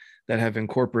lessons that have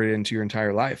incorporated into your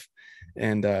entire life.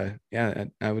 And yeah,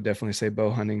 I would definitely say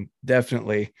bow hunting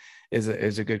definitely is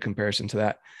a good comparison to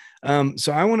that.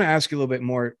 So I want to ask you a little bit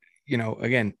more,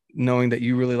 again, knowing that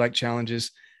you really like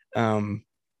challenges. um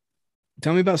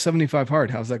Tell me about 75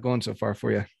 hard. How's that going so far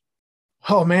for you?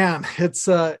 Oh man, it's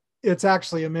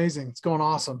actually amazing. It's going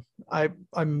awesome.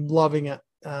 I'm loving it.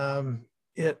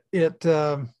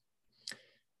 I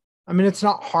mean, it's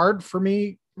not hard for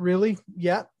me really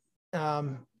yet.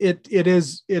 It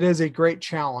is a great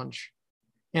challenge,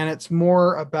 and it's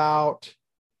more about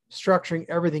structuring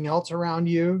everything else around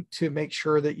you to make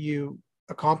sure that you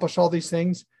accomplish all these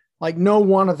things. Like no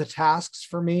one of the tasks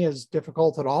for me is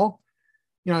difficult at all.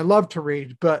 I love to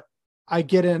read, but I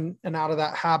get in and out of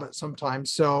that habit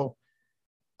sometimes. So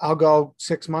I'll go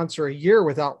 6 months or a year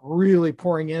without really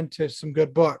pouring into some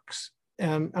good books.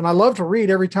 And I love to read.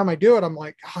 Every time I do it, I'm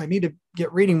like, oh, I need to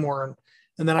get reading more.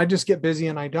 And then I just get busy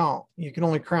and I don't. You can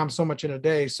only cram so much in a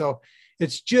day. So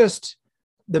it's just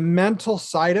the mental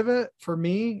side of it for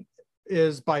me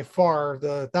is by far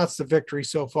that's the victory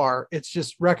so far. It's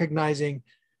just recognizing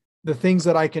the things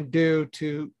that I can do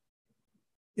to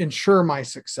ensure my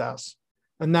success.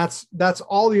 And that's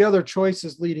all the other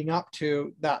choices leading up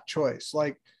to that choice.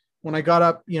 Like when I got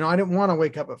up, I didn't want to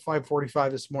wake up at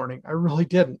 5:45 this morning. I really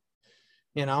didn't,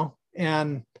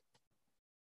 and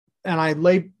I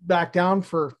laid back down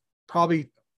for probably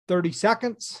 30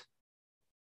 seconds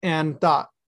and thought,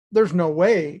 there's no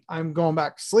way I'm going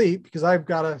back to sleep because I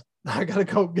got to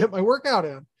go get my workout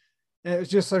in. And it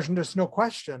was there's just no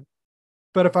question.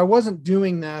 But if I wasn't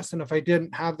doing this, and if I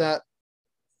didn't have that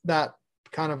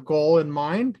kind of goal in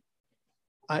mind,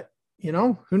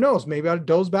 who knows, maybe I'd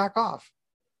doze back off.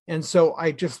 And so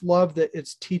I just love that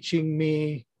it's teaching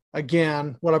me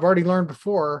again, what I've already learned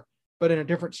before, but in a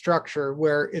different structure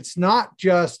where it's not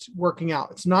just working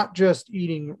out. It's not just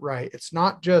eating right. It's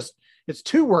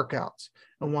two workouts,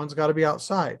 and one's got to be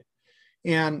outside,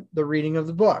 and the reading of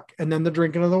the book, and then the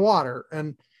drinking of the water.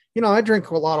 And, I drink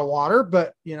a lot of water,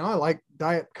 but, I like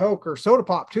Diet Coke or soda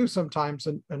pop too sometimes.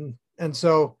 And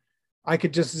so I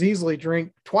could just as easily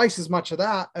drink twice as much of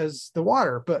that as the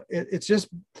water. But it's just,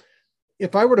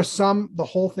 if I were to sum the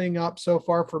whole thing up so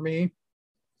far for me,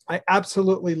 I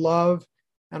absolutely love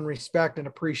and respect and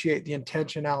appreciate the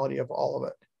intentionality of all of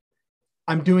it.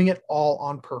 I'm doing it all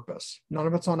on purpose. None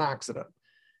of it's on accident.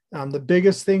 The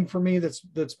biggest thing for me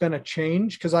that's been a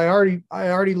change, because I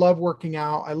already love working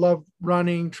out. I love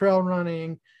running, trail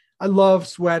running. I love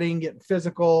sweating, getting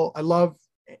physical. I love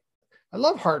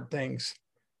hard things.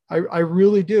 I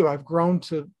really do. I've grown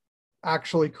to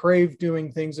actually crave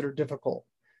doing things that are difficult.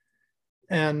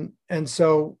 And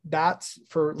so that's,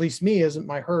 for at least me, isn't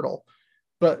my hurdle.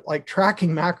 But like tracking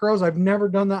macros, I've never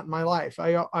done that in my life.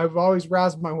 I've always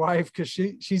razzed my wife because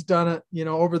she's done it,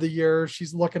 over the years.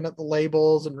 She's looking at the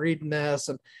labels and reading this,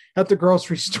 and at the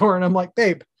grocery store. And I'm like,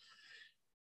 babe,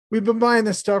 we've been buying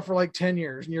this stuff for like 10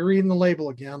 years and you're reading the label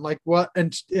again. Like what?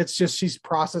 And it's just, she's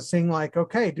processing like,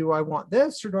 okay, do I want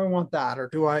this or do I want that? Or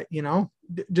do I,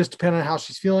 just depending on how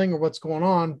she's feeling or what's going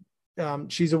on.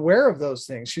 She's aware of those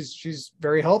things. She's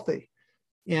very healthy.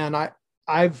 And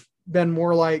I've been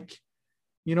more like,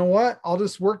 you know what? I'll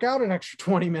just work out an extra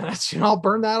 20 minutes and I'll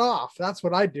burn that off. That's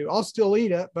what I do. I'll still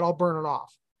eat it, but I'll burn it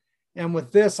off. And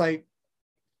with this, I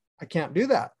can't do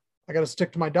that. I got to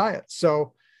stick to my diet.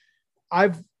 So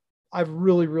I've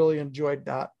really, really enjoyed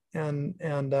that. And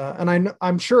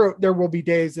I'm sure there will be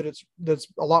days that's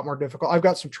a lot more difficult. I've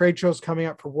got some trade shows coming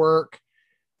up for work.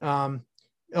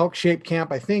 Elk Shape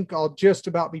Camp, I think I'll just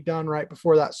about be done right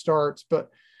before that starts.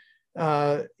 But,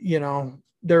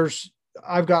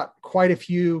 I've got quite a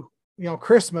few,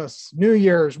 Christmas, New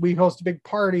Year's, we host a big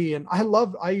party, and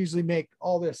I usually make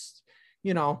all this,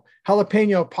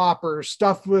 jalapeno poppers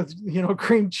stuffed with,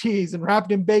 cream cheese and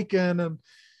wrapped in bacon, and,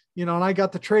 and I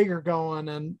got the Traeger going,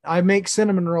 and I make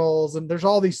cinnamon rolls, and there's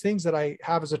all these things that I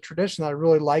have as a tradition that I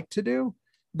really like to do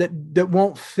that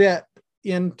won't fit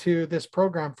into this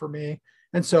program for me.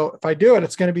 And so if I do it,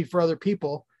 it's going to be for other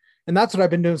people. And that's what I've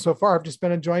been doing so far. I've just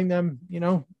been enjoying them,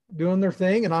 doing their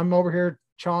thing. And I'm over here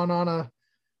chawing on a,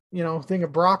 thing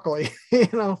of broccoli,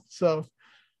 so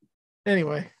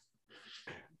anyway.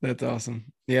 That's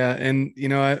awesome. Yeah. And,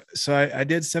 I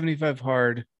did 75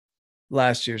 hard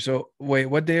last year. So wait,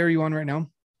 what day are you on right now?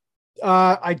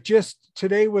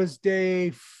 Today was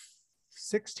day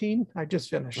 16. I just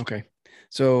finished. Okay.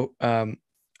 So, I'm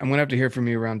going to have to hear from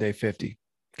you around day 50.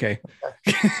 Okay.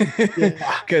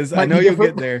 Because I know you'll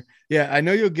get there. Yeah, I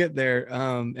know you'll get there.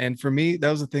 And for me, that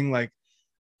was the thing. Like,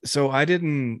 so I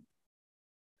didn't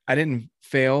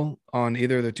fail on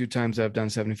either of the two times I've done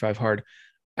 75 hard.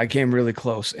 I came really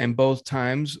close, and both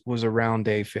times was around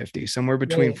day 50, somewhere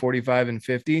between 45 and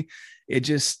 50. It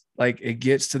just it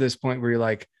gets to this point where you're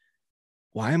like,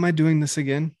 why am I doing this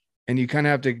again? And you kind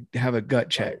of have to have a gut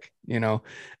check,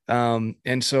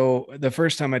 And so the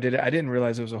first time I did it, I didn't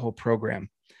realize it was a whole program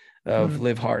of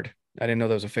Live Hard. I didn't know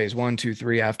there was a phase 1, 2,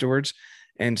 3 afterwards.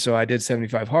 And so I did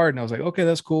 75 hard, and I was like, okay,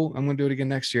 that's cool. I'm going to do it again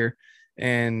next year.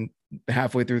 And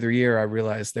halfway through the year, I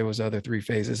realized there was other 3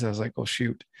 phases. I was like, oh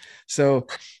shoot. So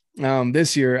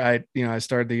this year I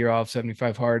started the year off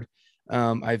 75 hard.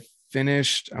 I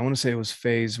finished, I want to say it was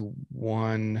phase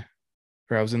one,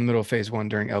 or I was in the middle of phase one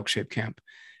during elk shape camp.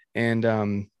 And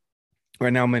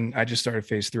right now I just started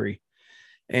phase three.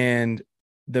 And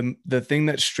the thing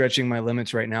that's stretching my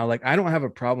limits right now, like I don't have a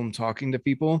problem talking to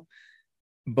people,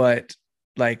 but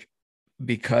like,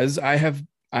 because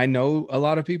I know a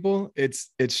lot of people, it's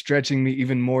stretching me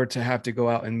even more to have to go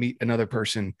out and meet another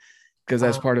person, because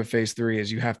that's part of phase three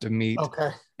is you have to meet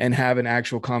and have an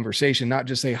actual conversation, not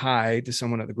just say hi to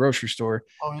someone at the grocery store,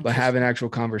 but have an actual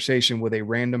conversation with a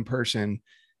random person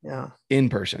in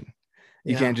person.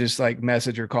 You can't just like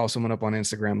message or call someone up on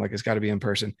Instagram. Like it's got to be in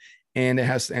person. And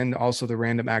and also the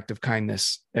random act of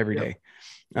kindness every day.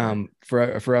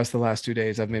 For us, the last 2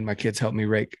 days, I've made my kids help me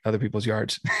rake other people's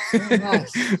yards.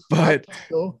 Nice. But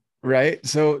cool. Right.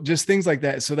 So just things like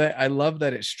that. So that I love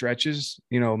that it stretches,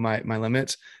 my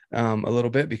limits a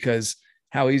little bit, because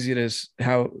how easy it is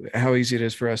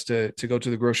for us to go to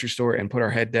the grocery store and put our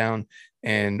head down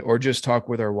or just talk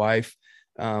with our wife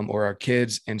or our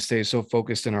kids and stay so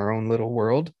focused in our own little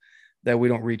world that we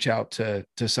don't reach out to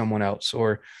someone else.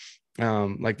 Or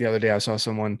like the other day, I saw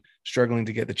someone struggling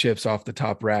to get the chips off the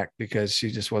top rack because she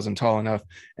just wasn't tall enough.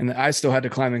 And I still had to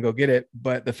climb and go get it.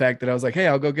 But the fact that I was like, hey,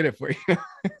 I'll go get it for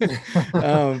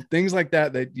you. Things like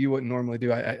that you wouldn't normally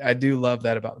do. I do love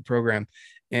that about the program.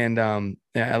 And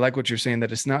I like what you're saying,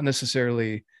 that it's not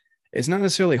necessarily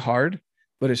hard,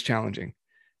 but it's challenging.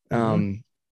 And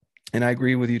I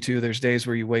agree with you too. There's days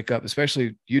where you wake up,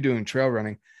 especially you doing trail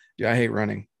running. Yeah, I hate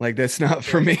running. Like that's not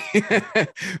for me,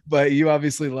 but you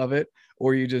obviously love it,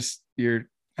 or you're,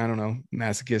 I don't know,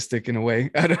 masochistic in a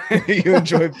way. You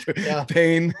enjoy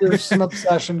pain. There's some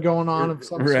obsession going on of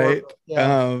some right. sort.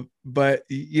 Yeah. But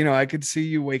I could see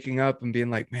you waking up and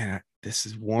being like, man, this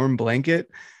is warm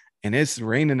blanket and it's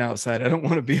raining outside. I don't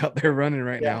want to be out there running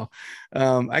right now.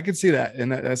 I could see that.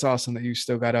 And that's awesome that you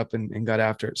still got up and got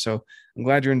after it. So I'm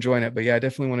glad you're enjoying it, but yeah, I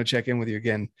definitely want to check in with you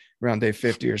again around day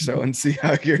 50 or so and see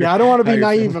how you're. Yeah. I don't want to be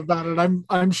naive about it.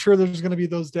 I'm sure there's going to be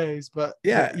those days, but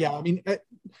yeah. I mean,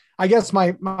 I guess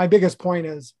my biggest point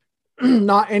is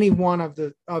not any one of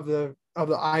the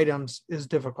items is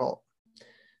difficult.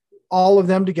 All of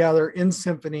them together in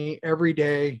symphony every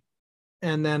day,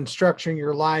 and then structuring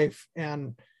your life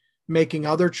and making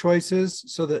other choices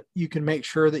so that you can make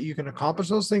sure that you can accomplish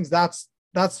those things. That's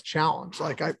a challenge.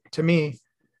 Like to me,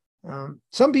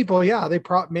 some people, they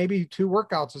maybe 2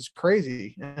 workouts is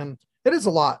crazy, and it is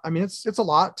a lot. I mean, it's a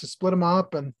lot to split them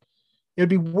up, and it'd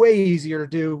be way easier to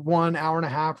do 1 hour and a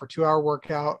half or 2 hour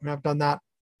workout. I mean, I've done that,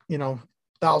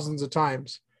 thousands of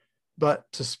times, but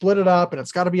to split it up and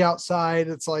it's got to be outside.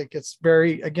 It's like, it's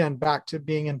very, again, back to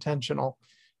being intentional.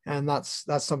 And that's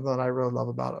something that I really love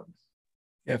about it.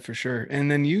 Yeah, for sure. And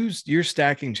then you're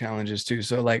stacking challenges too.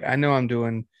 So like, I know I'm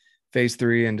doing phase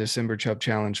 3 and December Chub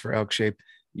Challenge for Elk Shape.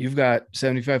 You've got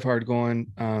 75 hard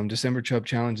going, December Chub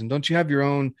Challenge. And don't you have your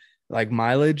own like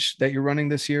mileage that you're running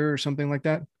this year or something like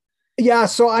that? Yeah.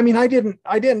 So, I mean,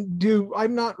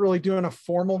 I'm not really doing a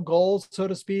formal goal, so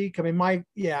to speak. I mean,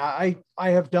 I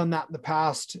have done that in the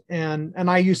past, and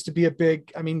I used to be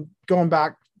going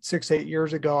back 6-8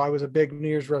 years ago, I was a big New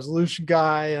Year's resolution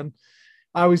guy. And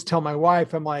I always tell my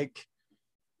wife, I'm like,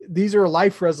 these are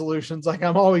life resolutions. Like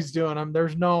I'm always doing them.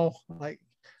 There's no, like,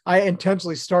 I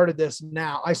intentionally started this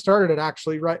now. I started it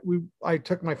actually, I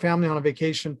took my family on a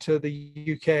vacation to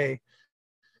the UK.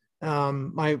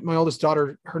 My oldest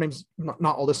daughter, her name's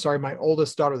not oldest, sorry, my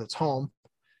oldest daughter that's home.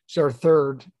 She's our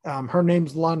third. Her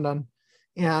name's London.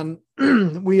 And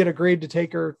we had agreed to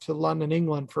take her to London,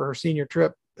 England for her senior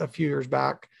trip a few years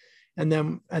back. And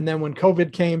then when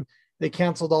COVID came, they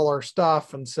canceled all our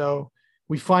stuff. And so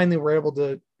we finally were able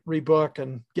to rebook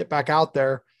and get back out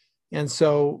there. And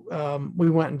so we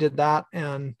went and did that.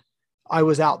 And I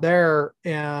was out there,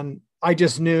 and I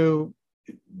just knew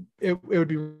it would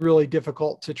be really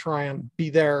difficult to try and be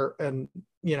there. And,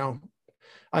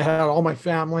 I had all my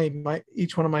family,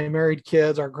 each one of my married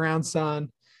kids, our grandson.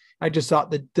 I just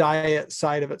thought the diet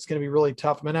side of it's going to be really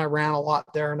tough. I mean, I ran a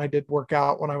lot there and I did work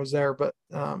out when I was there, but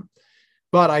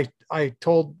I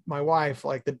told my wife,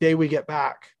 like the day we get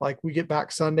back, like we get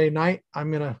back Sunday night,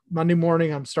 Monday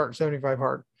morning, I'm starting 75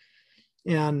 hard.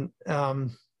 And so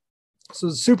it's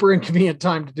a super inconvenient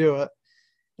time to do it.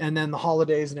 And then the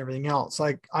holidays and everything else,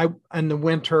 like in the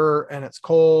winter, and it's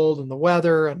cold and the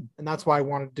weather. And that's why I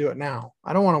want to do it now.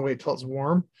 I don't want to wait till it's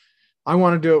warm. I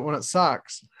want to do it when it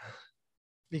sucks,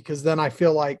 because then I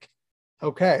feel like,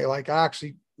 okay, like I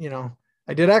actually,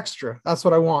 I did extra. That's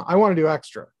what I want. I want to do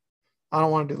extra. I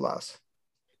don't want to do less.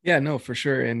 Yeah, no, for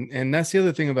sure. And that's the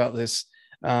other thing about this.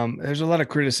 There's a lot of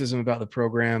criticism about the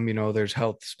program. You know, there's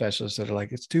health specialists that are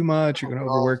like, it's too much, you're Oh, going to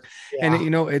well, overwork.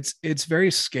 And yeah. it's very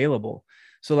scalable.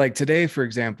 So like today, for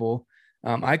example,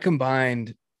 I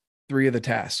combined three of the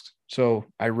tasks. So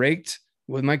I raked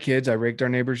with my kids, I raked our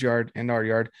neighbor's yard and our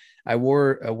yard. I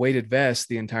wore a weighted vest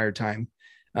the entire time.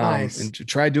 Nice. And to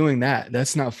try doing that,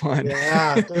 that's not fun.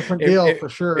 Yeah, different it, deal it for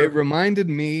it sure. reminded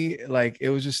me, like, it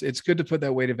was just, it's good to put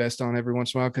that weighted vest on every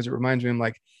once in a while, because it reminds me, I'm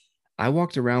like, I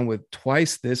walked around with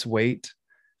twice this weight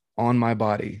on my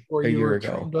body Or a you year were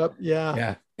ago. trained up. Yeah.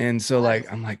 Yeah. And so Nice.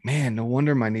 like, I'm like, man, no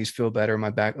wonder my knees feel better,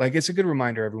 my back. Like, it's a good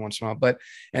reminder every once in a while. But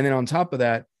and then on top of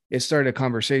that, it started a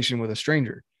conversation with a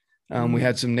stranger. We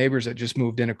had Mm, some neighbors that just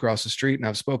moved in across the street, and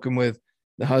I've spoken with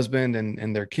the husband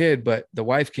and their kid, but the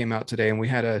wife came out today and we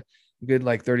had a good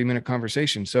like 30-minute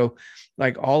conversation. So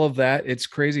like all of that, it's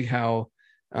crazy how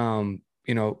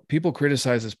people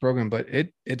criticize this program, but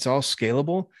it's all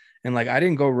scalable. And like, I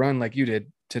didn't go run like you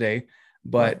did today, right.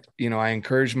 but I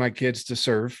encouraged my kids to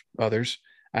serve others.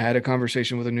 I had a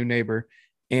conversation with a new neighbor,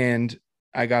 and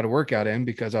I got a workout in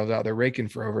because I was out there raking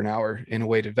for over an hour in a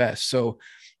weighted vest. So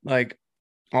like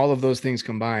all of those things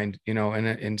combined, and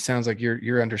it sounds like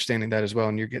you're understanding that as well,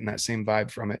 and you're getting that same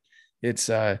vibe from it. It's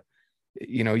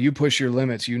you push your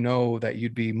limits, that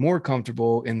you'd be more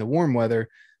comfortable in the warm weather,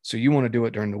 so you want to do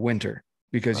it during the winter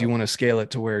because you Right. want to scale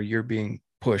it to where you're being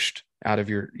pushed out of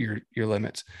your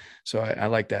limits. So I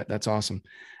like that. That's awesome.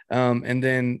 And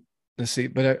then let's see,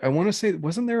 but I want to say,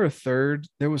 wasn't there a third?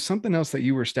 There was something else that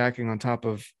you were stacking on top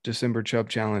of December Chub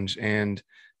Challenge and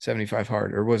 75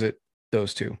 hard, or was it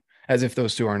those two? As if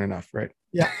those two aren't enough, right?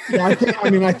 Yeah. Yeah. I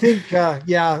think,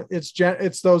 yeah,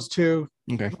 it's those two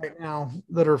Okay, right now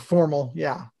that are formal.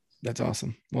 Yeah. that's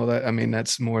awesome. Well,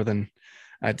 that's more than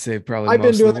I'd say probably I've been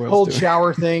most of doing the the world's cold doing.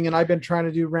 shower thing, and I've been trying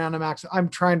to do random acts. I'm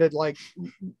trying to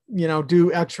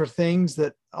do extra things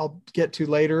that I'll get to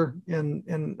later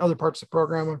in other parts of the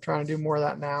program. I'm trying to do more of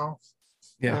that now.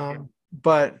 Yeah.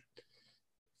 But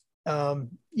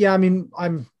yeah, I mean,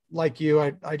 I'm like you.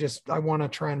 I want to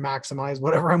try and maximize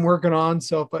whatever I'm working on.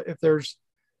 So if there's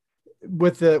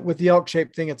with the elk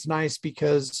shape thing, it's nice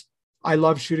because I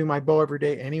love shooting my bow every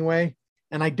day anyway,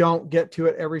 and I don't get to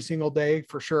it every single day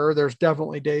for sure. There's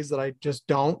definitely days that I just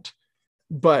don't.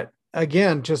 But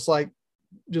again, just like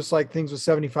things with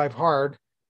 75 hard,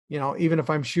 even if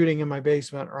I'm shooting in my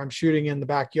basement or I'm shooting in the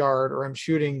backyard or I'm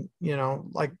shooting,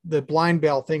 like the blind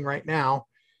bale thing right now.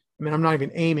 I mean, I'm not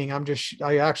even aiming.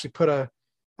 I actually put a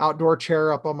outdoor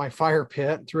chair up on my fire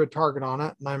pit and threw a target on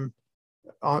it, and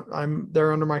I'm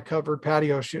there under my covered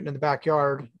patio shooting in the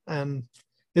backyard, and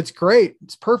it's great.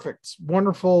 It's perfect. It's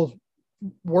wonderful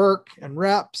work and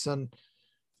reps, and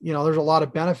there's a lot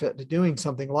of benefit to doing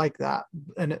something like that.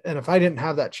 And if I didn't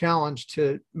have that challenge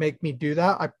to make me do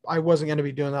that, I wasn't going to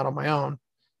be doing that on my own.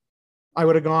 I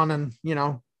would have gone and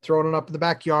thrown it up in the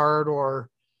backyard or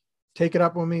take it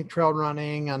up with me trail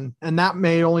running, and that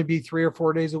may only be 3 or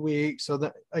 4 days a week. So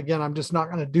that, again, I'm just not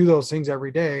going to do those things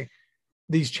every day,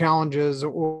 these challenges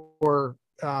or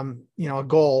a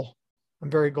goal. I'm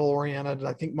very goal oriented.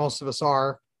 I think most of us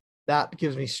are. That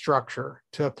gives me structure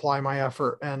to apply my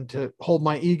effort and to hold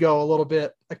my ego a little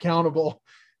bit accountable,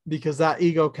 because that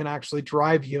ego can actually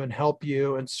drive you and help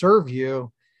you and serve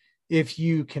you if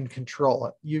you can control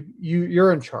it.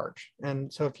 You're in charge.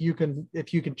 And so if you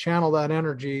can channel that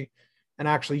energy and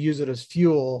actually use it as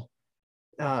fuel,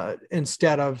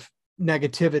 instead of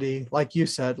negativity, like you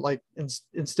said, like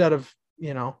instead of,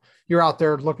 you're out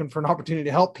there looking for an opportunity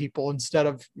to help people, instead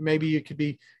of maybe you could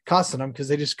be cussing them because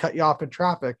they just cut you off in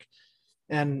traffic.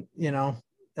 And,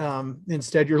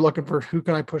 instead you're looking for who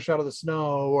can I push out of the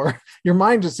snow, or your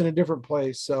mind just in a different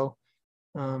place. So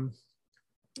um,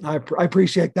 I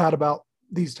appreciate that about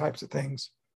these types of things.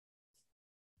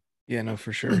 Yeah, no,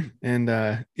 for sure. And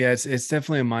yeah, it's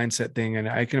definitely a mindset thing. And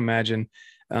I can imagine,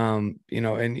 and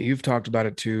you've talked about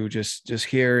it too, just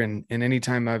here and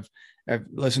anytime I've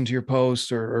listened to your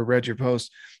posts or read your posts,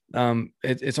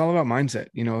 it's all about mindset,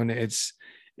 and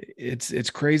it's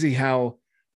crazy how,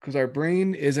 because our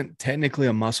brain isn't technically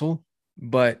a muscle,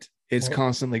 but it's Right.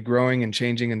 constantly growing and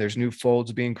changing, and there's new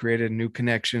folds being created, new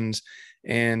connections.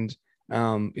 And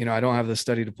I don't have the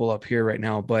study to pull up here right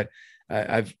now, but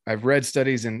I've read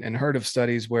studies and heard of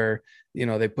studies where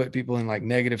they put people in like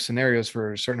negative scenarios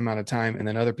for a certain amount of time, and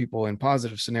then other people in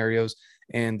positive scenarios,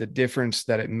 and the difference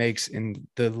that it makes in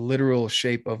the literal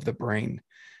shape of the brain,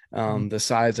 the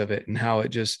size of it, and how it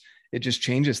just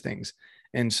changes things.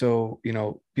 And so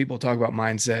people talk about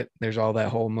mindset. There's all that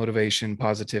whole motivation,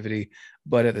 positivity,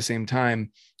 but at the same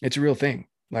time, it's a real thing.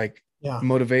 Like Yeah.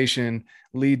 motivation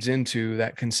leads into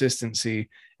that consistency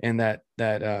and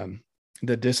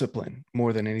the discipline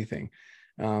more than anything.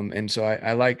 And so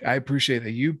I appreciate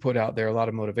that you put out there a lot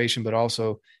of motivation, but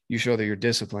also you show that you're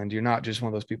disciplined. You're not just one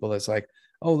of those people that's like,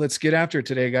 oh, let's get after it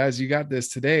today, guys. You got this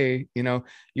today. You know,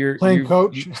 Playing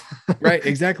coach. right.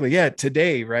 Exactly. Yeah.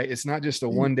 Today, right. It's not just a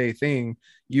 1 day thing.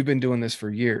 You've been doing this for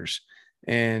years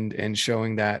and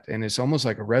showing that. And it's almost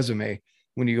like a resume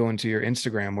when you go into your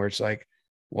Instagram where it's like,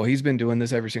 well, he's been doing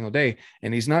this every single day.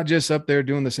 And he's not just up there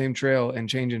doing the same trail and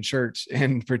changing shirts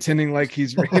and pretending like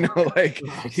he's, like Right.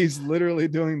 he's literally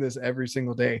doing this every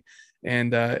single day.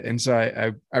 And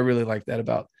so I really like that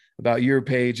about your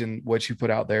page and what you put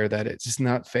out there, that it's just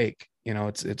not fake,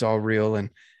 it's all real and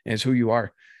it's who you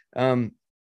are.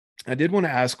 I did want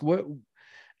to ask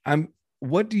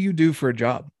what do you do for a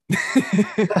job?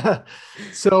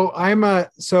 So I am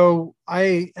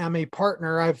a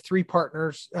partner. I have three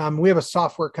partners. We have a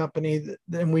software company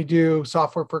and we do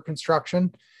software for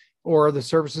construction or the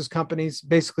services companies.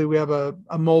 Basically, we have a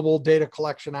mobile data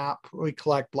collection app. We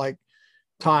collect like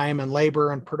time and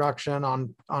labor and production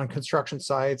on construction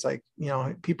sites. Like,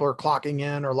 people are clocking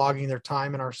in or logging their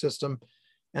time in our system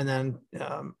and then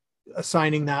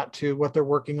assigning that to what they're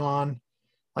working on.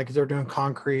 Like if they're doing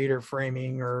concrete or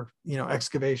framing or,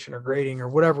 excavation or grading or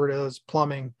whatever it is,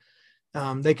 plumbing,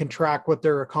 they can track what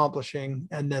they're accomplishing.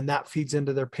 And then that feeds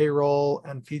into their payroll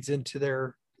and feeds into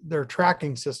their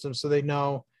tracking system. So they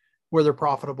know where they're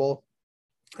profitable.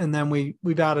 And then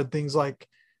we've added things like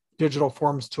digital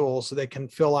forms tools so they can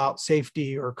fill out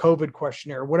safety or COVID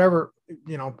questionnaire, whatever,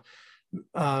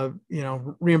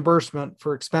 reimbursement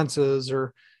for expenses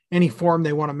or any form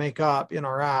they want to make up in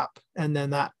our app. And then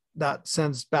that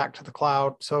sends back to the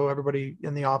cloud. So everybody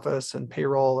in the office and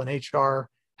payroll and HR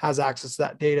has access to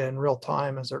that data in real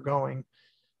time as they're going.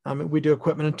 We do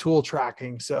equipment and tool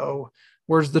tracking. So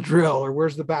where's the drill or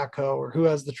where's the backhoe or who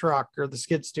has the truck or the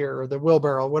skid steer or the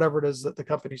wheelbarrow, whatever it is that the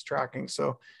company's tracking.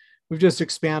 So we've just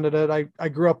expanded it. I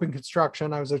grew up in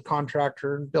construction. I was a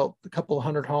contractor and built a couple of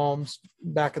hundred homes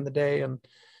back in the day and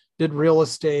did real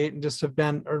estate and just have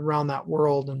been around that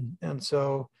world. And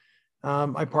so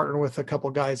I partnered with a couple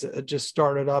of guys that had just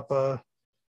started up a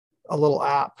little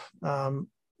app.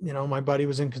 My buddy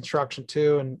was in construction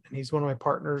too, and he's one of my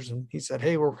partners. And he said,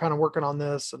 "Hey, we're kind of working on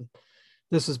this." And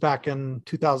this is back in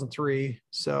 2003.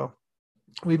 So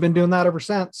we've been doing that ever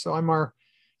since. So I'm our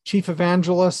chief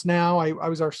evangelist now. I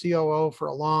was our COO for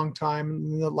a long time.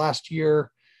 In the last year,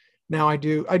 now I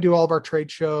do all of our trade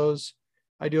shows.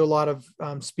 I do a lot of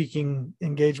speaking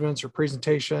engagements or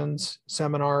presentations,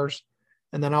 seminars.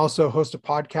 And then I also host a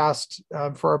podcast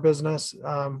for our business.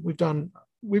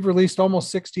 We've released almost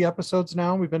 60 episodes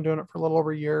now. We've been doing it for a little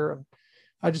over a year. And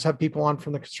I just have people on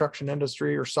from the construction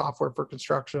industry or software for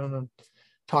construction and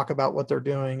talk about what they're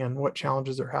doing and what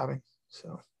challenges they're having.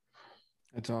 So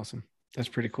that's awesome. That's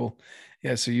pretty cool.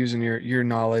 Yeah. So using your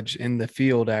knowledge in the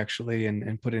field actually,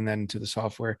 and putting that into the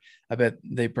software, I bet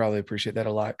they probably appreciate that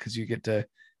a lot because you get to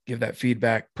give that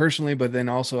feedback personally, but then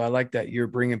also I like that you're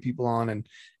bringing people on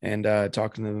and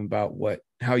talking to them about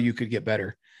how you could get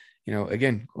better.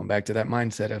 Again, going back to that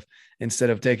mindset of instead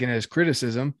of taking it as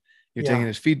criticism, you're taking it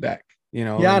as feedback,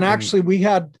 Yeah. And actually we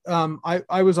had,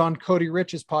 I was on Cody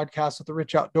Rich's podcast with the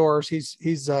Rich Outdoors.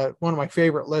 He's one of my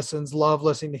favorite listens, love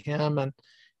listening to him.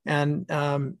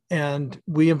 And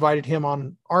we invited him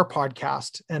on our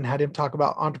podcast and had him talk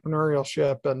about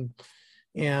entrepreneurship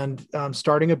and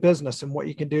starting a business and what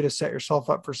you can do to set yourself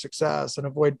up for success and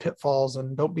avoid pitfalls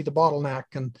and don't be the bottleneck.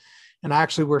 And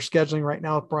actually we're scheduling right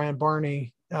now with Brian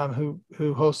Barney, who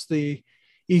hosts the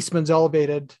Eastman's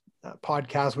Elevated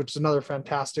podcast, which is another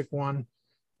fantastic one.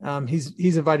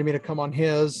 He's invited me to come on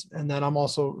his, and then I'm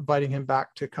also inviting him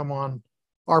back to come on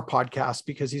our podcast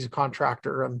because he's a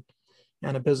contractor and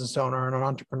a business owner and an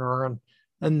entrepreneur.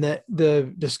 And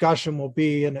the discussion will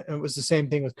be, and it was the same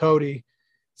thing with Cody.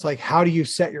 It's like, how do you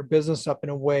set your business up in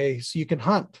a way so you can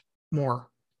hunt more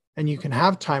and you can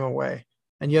have time away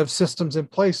and you have systems in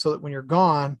place so that when you're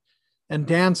gone. And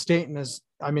Dan Staton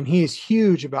he is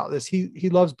huge about this. He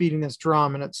loves beating this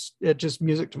drum, and it's just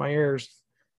music to my ears.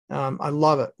 I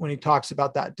love it when he talks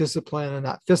about that discipline and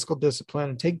that fiscal discipline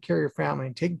and taking care of your family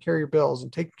and taking care of your bills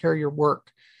and taking care of your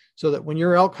work so that when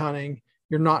you're elk hunting,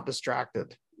 you're not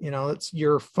distracted.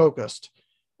 You're focused.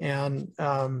 And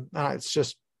it's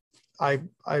just, I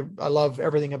love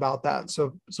everything about that.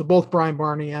 So both Brian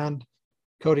Barney and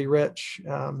Cody Rich,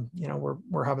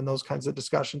 we're having those kinds of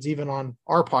discussions, even on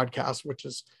our podcast, which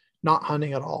is not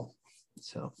hunting at all.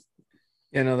 So.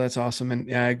 Yeah, no, that's awesome. And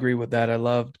yeah, I agree with that. I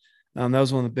loved, that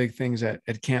was one of the big things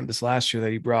at camp this last year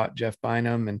that he brought Jeff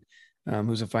Bynum and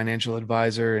who's a financial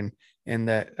advisor. And and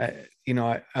that,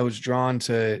 I was drawn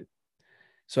to,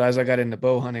 so as I got into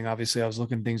bow hunting, obviously I was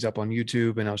looking things up on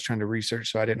YouTube and I was trying to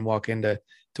research so I didn't walk into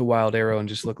Wild Arrow and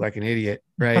just look like an idiot,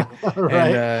 right?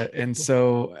 Right. And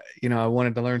so I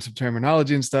wanted to learn some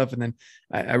terminology and stuff, and then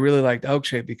I really liked Elk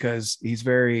Shape because he's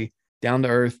very down to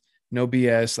earth, no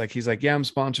BS. Like he's like, yeah, I'm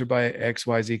sponsored by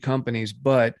XYZ companies,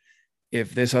 but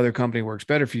if this other company works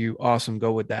better for you, awesome,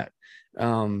 go with that.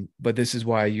 But this is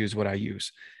why I use what I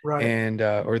use, Right. and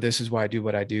or this is why I do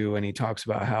what I do. And he talks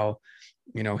about how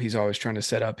he's always trying to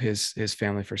set up his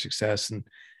family for success,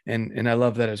 and I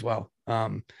love that as well.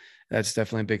 That's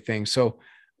definitely a big thing. So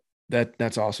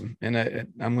that's awesome, and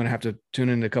I'm gonna have to tune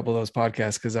into a couple of those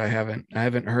podcasts because I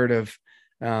haven't heard of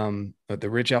the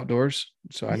Rich Outdoors.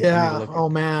 So I need to Yeah. look Oh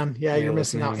man. Yeah, I need you're to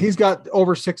listen missing to out. him. He's got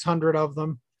over 600 of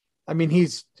them. I mean,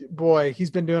 he's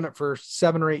been doing it for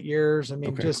 7 or 8 years. I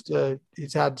mean, Okay, just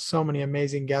he's had so many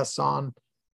amazing guests on,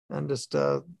 and just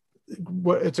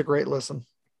it's a great listen.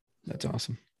 that's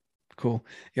awesome. Cool.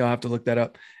 Yeah, I'll have to look that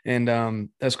up. And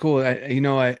that's cool.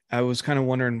 I was kind of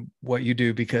wondering what you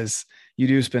do because you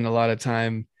do spend a lot of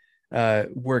time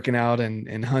working out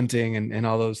and hunting and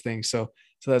all those things. So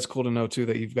that's cool to know too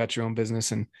that you've got your own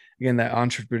business and again that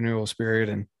entrepreneurial spirit.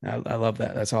 And I love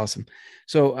that. That's awesome.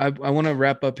 So I want to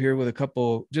wrap up here with a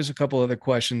couple other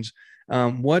questions.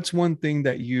 What's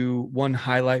one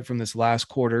highlight from this last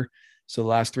quarter? So the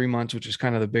last 3 months, which is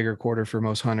kind of the bigger quarter for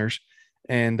most hunters,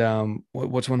 and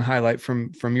what's one highlight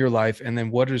from your life, and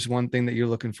then what is one thing that you're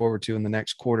looking forward to in the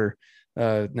next quarter,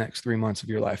 next 3 months of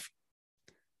your life?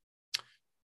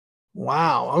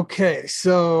 Wow. Okay.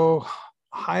 So,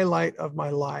 highlight of my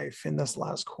life in this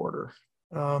last quarter.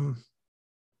 Um,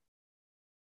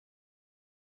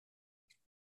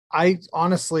 I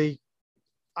honestly,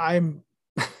 I'm,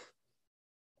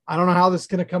 I don't know how this is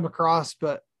going to come across,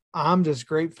 but I'm just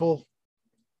grateful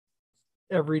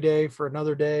every day for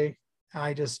another day.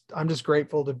 I'm just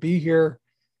grateful to be here.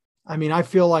 I mean, I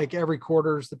feel like every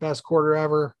quarter is the best quarter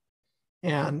ever.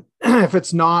 And if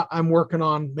it's not, I'm working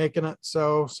on making it.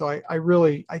 I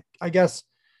really, I guess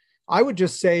I would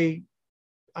just say,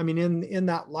 I mean, in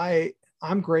that light,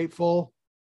 I'm grateful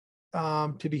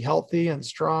to be healthy and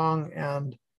strong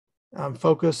and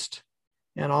focused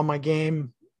and on my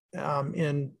game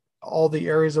in all the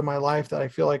areas of my life that I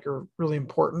feel like are really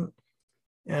important.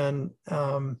 And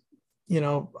I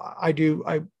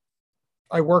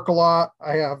work a lot.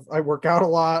 I work out a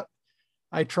lot.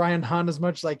 I try and hunt as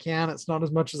much as I can. It's not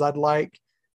as much as I'd like,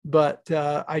 but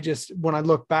when I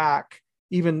look back,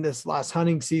 even this last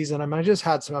hunting season, I mean, I just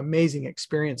had some amazing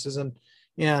experiences, and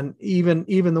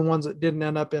even the ones that didn't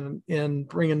end up in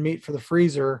bringing meat for the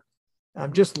freezer,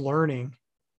 I'm just learning,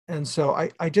 and so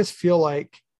I just feel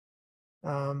like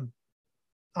um,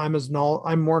 I'm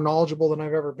more knowledgeable than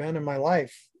I've ever been in my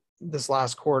life this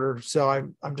last quarter. So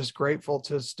I'm just grateful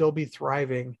to still be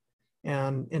thriving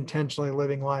and intentionally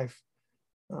living life.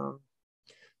 Um,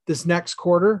 this next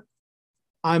quarter,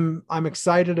 I'm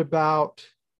excited about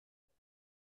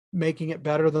making it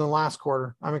better than the last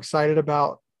quarter. I'm excited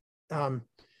about um,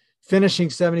 finishing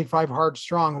 75 hard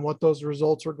strong and what those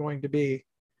results are going to be.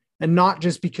 And not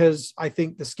just because I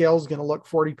think the scale is going to look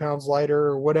 40 pounds lighter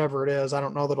or whatever it is. I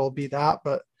don't know that it'll be that,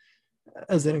 but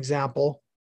as an example,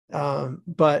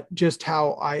 but just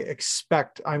how I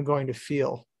expect I'm going to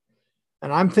feel.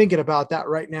 And I'm thinking about that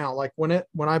right now. Like when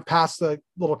I pass the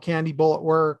little candy bowl at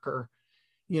work, or,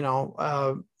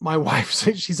 my wife,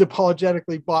 she's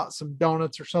apologetically bought some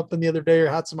donuts or something the other day, or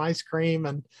had some ice cream.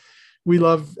 And we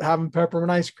love having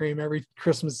peppermint ice cream every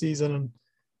Christmas season.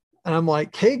 And I'm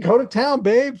like, hey, go to town,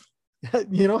 babe.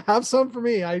 Have some for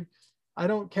me. I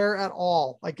don't care at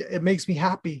all. Like, it makes me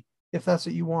happy if that's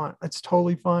what you want. It's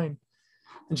totally fine.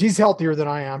 And she's healthier than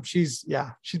I am. She's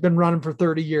been running for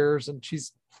 30 years and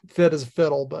she's fit as a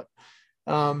fiddle. But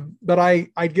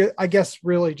I guess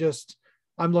really just,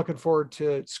 I'm looking forward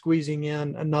to squeezing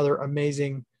in another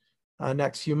amazing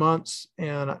next few months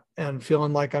and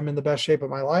feeling like I'm in the best shape of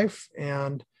my life,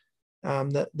 and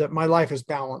that my life is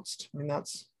balanced. I mean,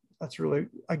 that's really,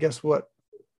 I guess,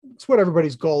 it's what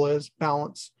everybody's goal is,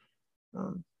 balance.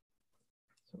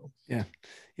 So.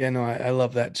 Yeah, no, I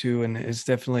love that too, and it's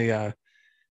definitely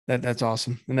that's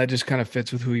awesome, and that just kind of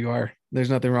fits with who you are. There's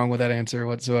nothing wrong with that answer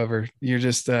whatsoever. You're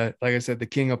just like I said, the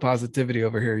king of positivity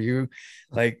over here. You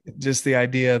like just the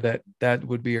idea that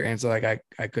would be your answer. Like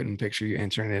I couldn't picture you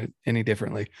answering it any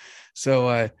differently.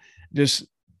 So just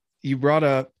you brought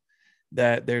up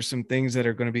that there's some things that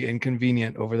are going to be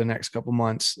inconvenient over the next couple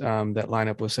months that line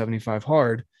up with 75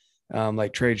 hard,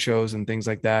 like trade shows and things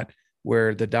like that,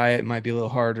 where the diet might be a little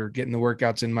harder, getting the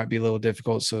workouts in might be a little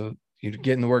difficult. So you're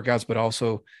getting the workouts, but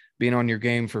also being on your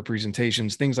game for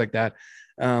presentations, things like that.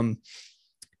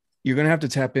 You're going to have to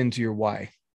tap into your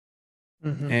why.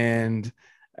 Mm-hmm. And,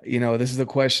 this is a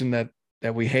question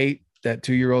that we hate that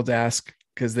 2-year-olds ask,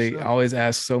 because they always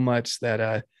ask so much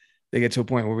that they get to a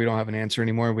point where we don't have an answer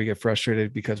anymore. We get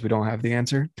frustrated because we don't have the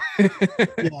answer.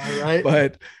 Yeah, right.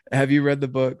 But have you read the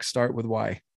book Start With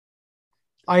Why?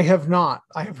 I have not.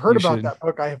 I have heard You about should. that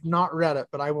book. I have not read it,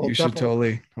 but I will You should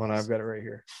definitely. totally. Hold on, I've got it right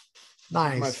here.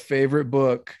 Nice. My favorite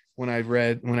book when I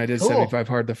did Cool. 75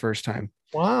 Hard the first time.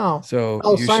 Wow. So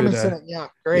you Simon Sinek. Yeah,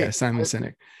 great. Yeah, Simon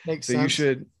Sinek. Makes so sense. You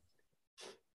should.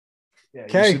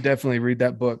 Yeah, you should definitely read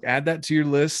that book. Add that to your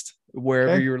list,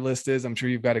 wherever your list is. I'm sure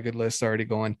you've got a good list already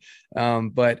going.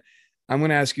 But I'm going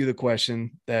to ask you the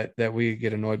question that we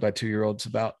get annoyed by 2-year-olds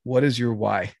about. What is your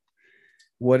why?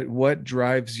 What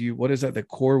drives you? What is at the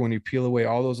core when you peel away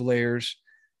all those layers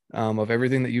of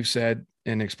everything that you've said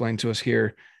and explained to us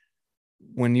here?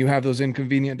 When you have those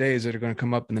inconvenient days that are going to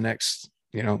come up in the next,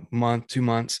 month, 2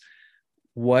 months,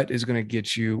 what is going to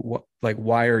get you?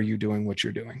 Why are you doing what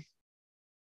you're doing?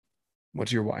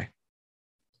 What's your why?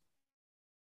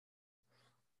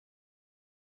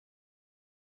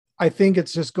 I think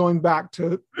it's just going back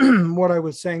to what I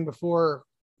was saying before,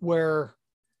 where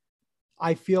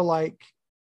I feel like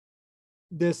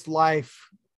this life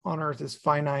on earth is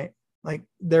finite. Like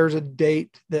there's a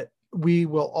date that we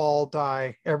will all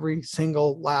die, every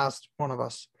single last one of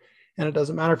us. And it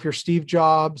doesn't matter if you're Steve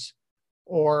Jobs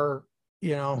or,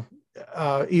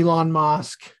 Elon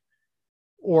Musk,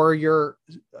 or you're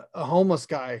a homeless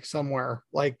guy somewhere.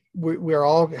 Like we're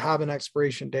all have an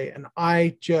expiration date. And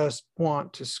I just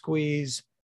want to squeeze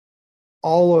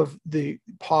all of the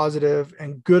positive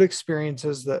and good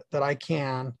experiences that I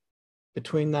can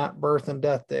between that birth and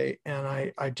death date. And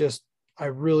I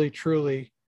really,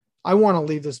 truly, I want to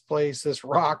leave this place, this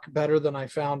rock, better than I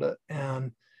found it.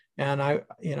 And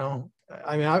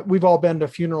we've all been to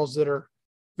funerals that are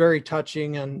very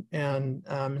touching and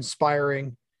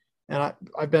inspiring. And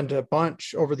I've been to a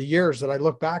bunch over the years that I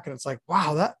look back and it's like,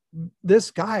 wow,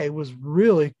 this guy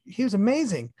he was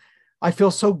amazing. I feel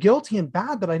so guilty and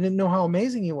bad that I didn't know how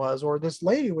amazing he was, or this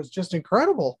lady was just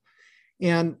incredible.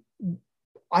 And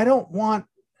I don't want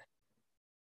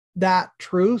that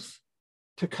truth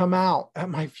to come out at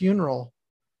my funeral.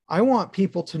 I want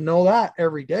people to know that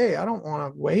every day. I don't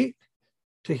want to wait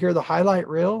to hear the highlight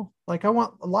reel. Like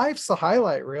life's the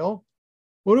highlight reel.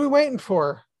 What are we waiting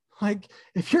for? Like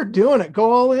if you're doing it,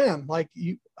 go all in, like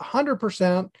you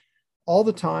 100% all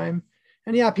the time.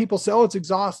 And yeah, people say, oh, it's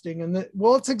exhausting. And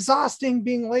it's exhausting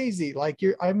being lazy. Like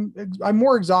I'm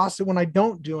more exhausted when I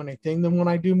don't do anything than when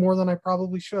I do more than I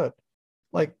probably should.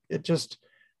 Like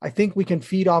I think we can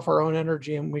feed off our own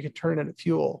energy and we can turn it into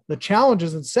fuel. The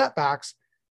challenges and setbacks,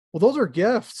 well, those are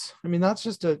gifts. I mean, that's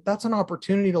an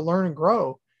opportunity to learn and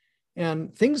grow.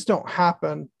 And things don't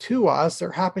happen to us.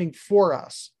 They're happening for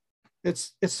us.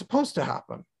 It's supposed to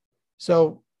happen.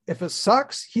 So if it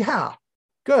sucks, yeah,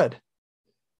 good.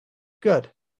 And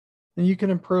you can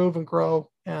improve and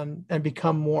grow and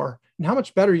become more. And how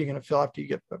much better you're going to feel after you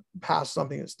get past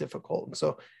something that's difficult. And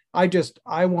so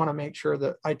I want to make sure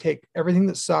that I take everything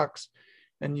that sucks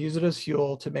and use it as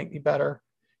fuel to make me better,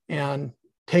 and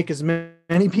take as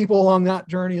many people along that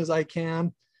journey as I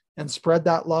can and spread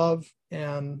that love.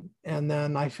 And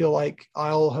then I feel like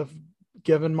I'll have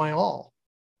given my all.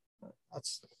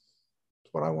 That's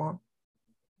what I want.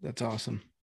 That's awesome.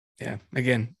 Yeah.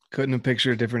 Again, couldn't have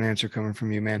pictured a different answer coming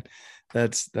from you, man.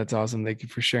 That's awesome. Thank you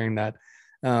for sharing that.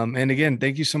 And again,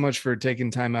 thank you so much for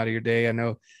taking time out of your day. I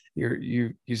know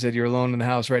you said you're alone in the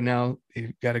house right now.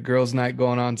 You've got a girls' night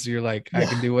going on, so you're like, I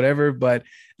can do whatever. But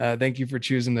thank you for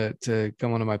choosing to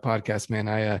come onto my podcast,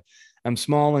 man. I'm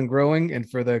small and growing, and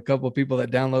for the couple of people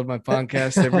that download my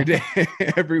podcast every day,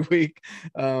 every week,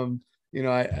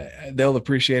 they'll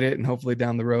appreciate it. And hopefully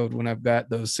down the road, when I've got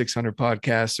those 600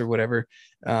 podcasts or whatever,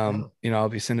 I'll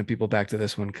be sending people back to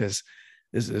this one, because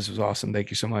this was awesome.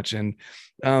 Thank you so much. And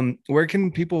where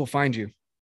can people find you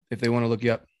if they want to look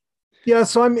you up? Yeah.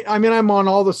 So I'm on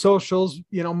all the socials,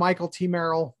 Michael T.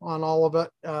 Merrill on all of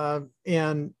it.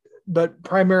 But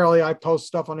primarily I post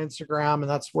stuff on Instagram, and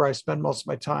that's where I spend most of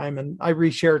my time. And I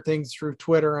reshare things through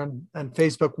Twitter and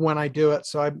Facebook when I do it.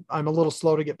 So I'm a little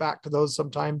slow to get back to those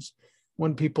sometimes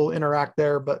when people interact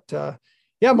there, but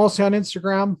mostly on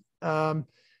Instagram.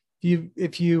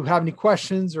 If you have any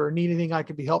questions or need anything I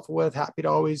could be helpful with, happy to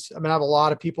always. I have a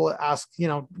lot of people that ask,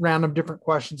 random different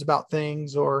questions about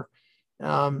things, or,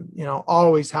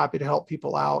 always happy to help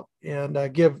people out and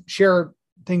share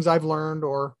things I've learned,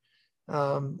 or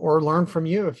learn from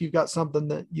you if you've got something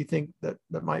that you think that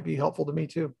might be helpful to me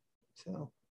too.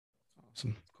 So.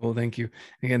 Awesome. Cool. Thank you.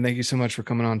 Again, thank you so much for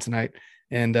coming on tonight.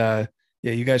 And yeah,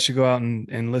 you guys should go out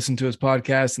and listen to his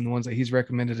podcast and the ones that he's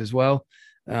recommended as well.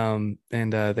 And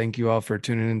thank you all for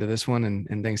tuning into this one.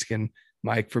 And thanks again,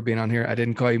 Mike, for being on here. I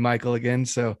didn't call you Michael again,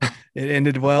 so it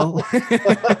ended well.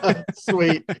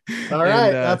 Sweet. All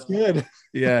right. That's good.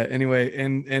 Yeah. Anyway,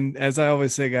 and as I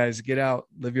always say, guys, get out,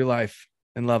 live your life,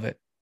 and love it.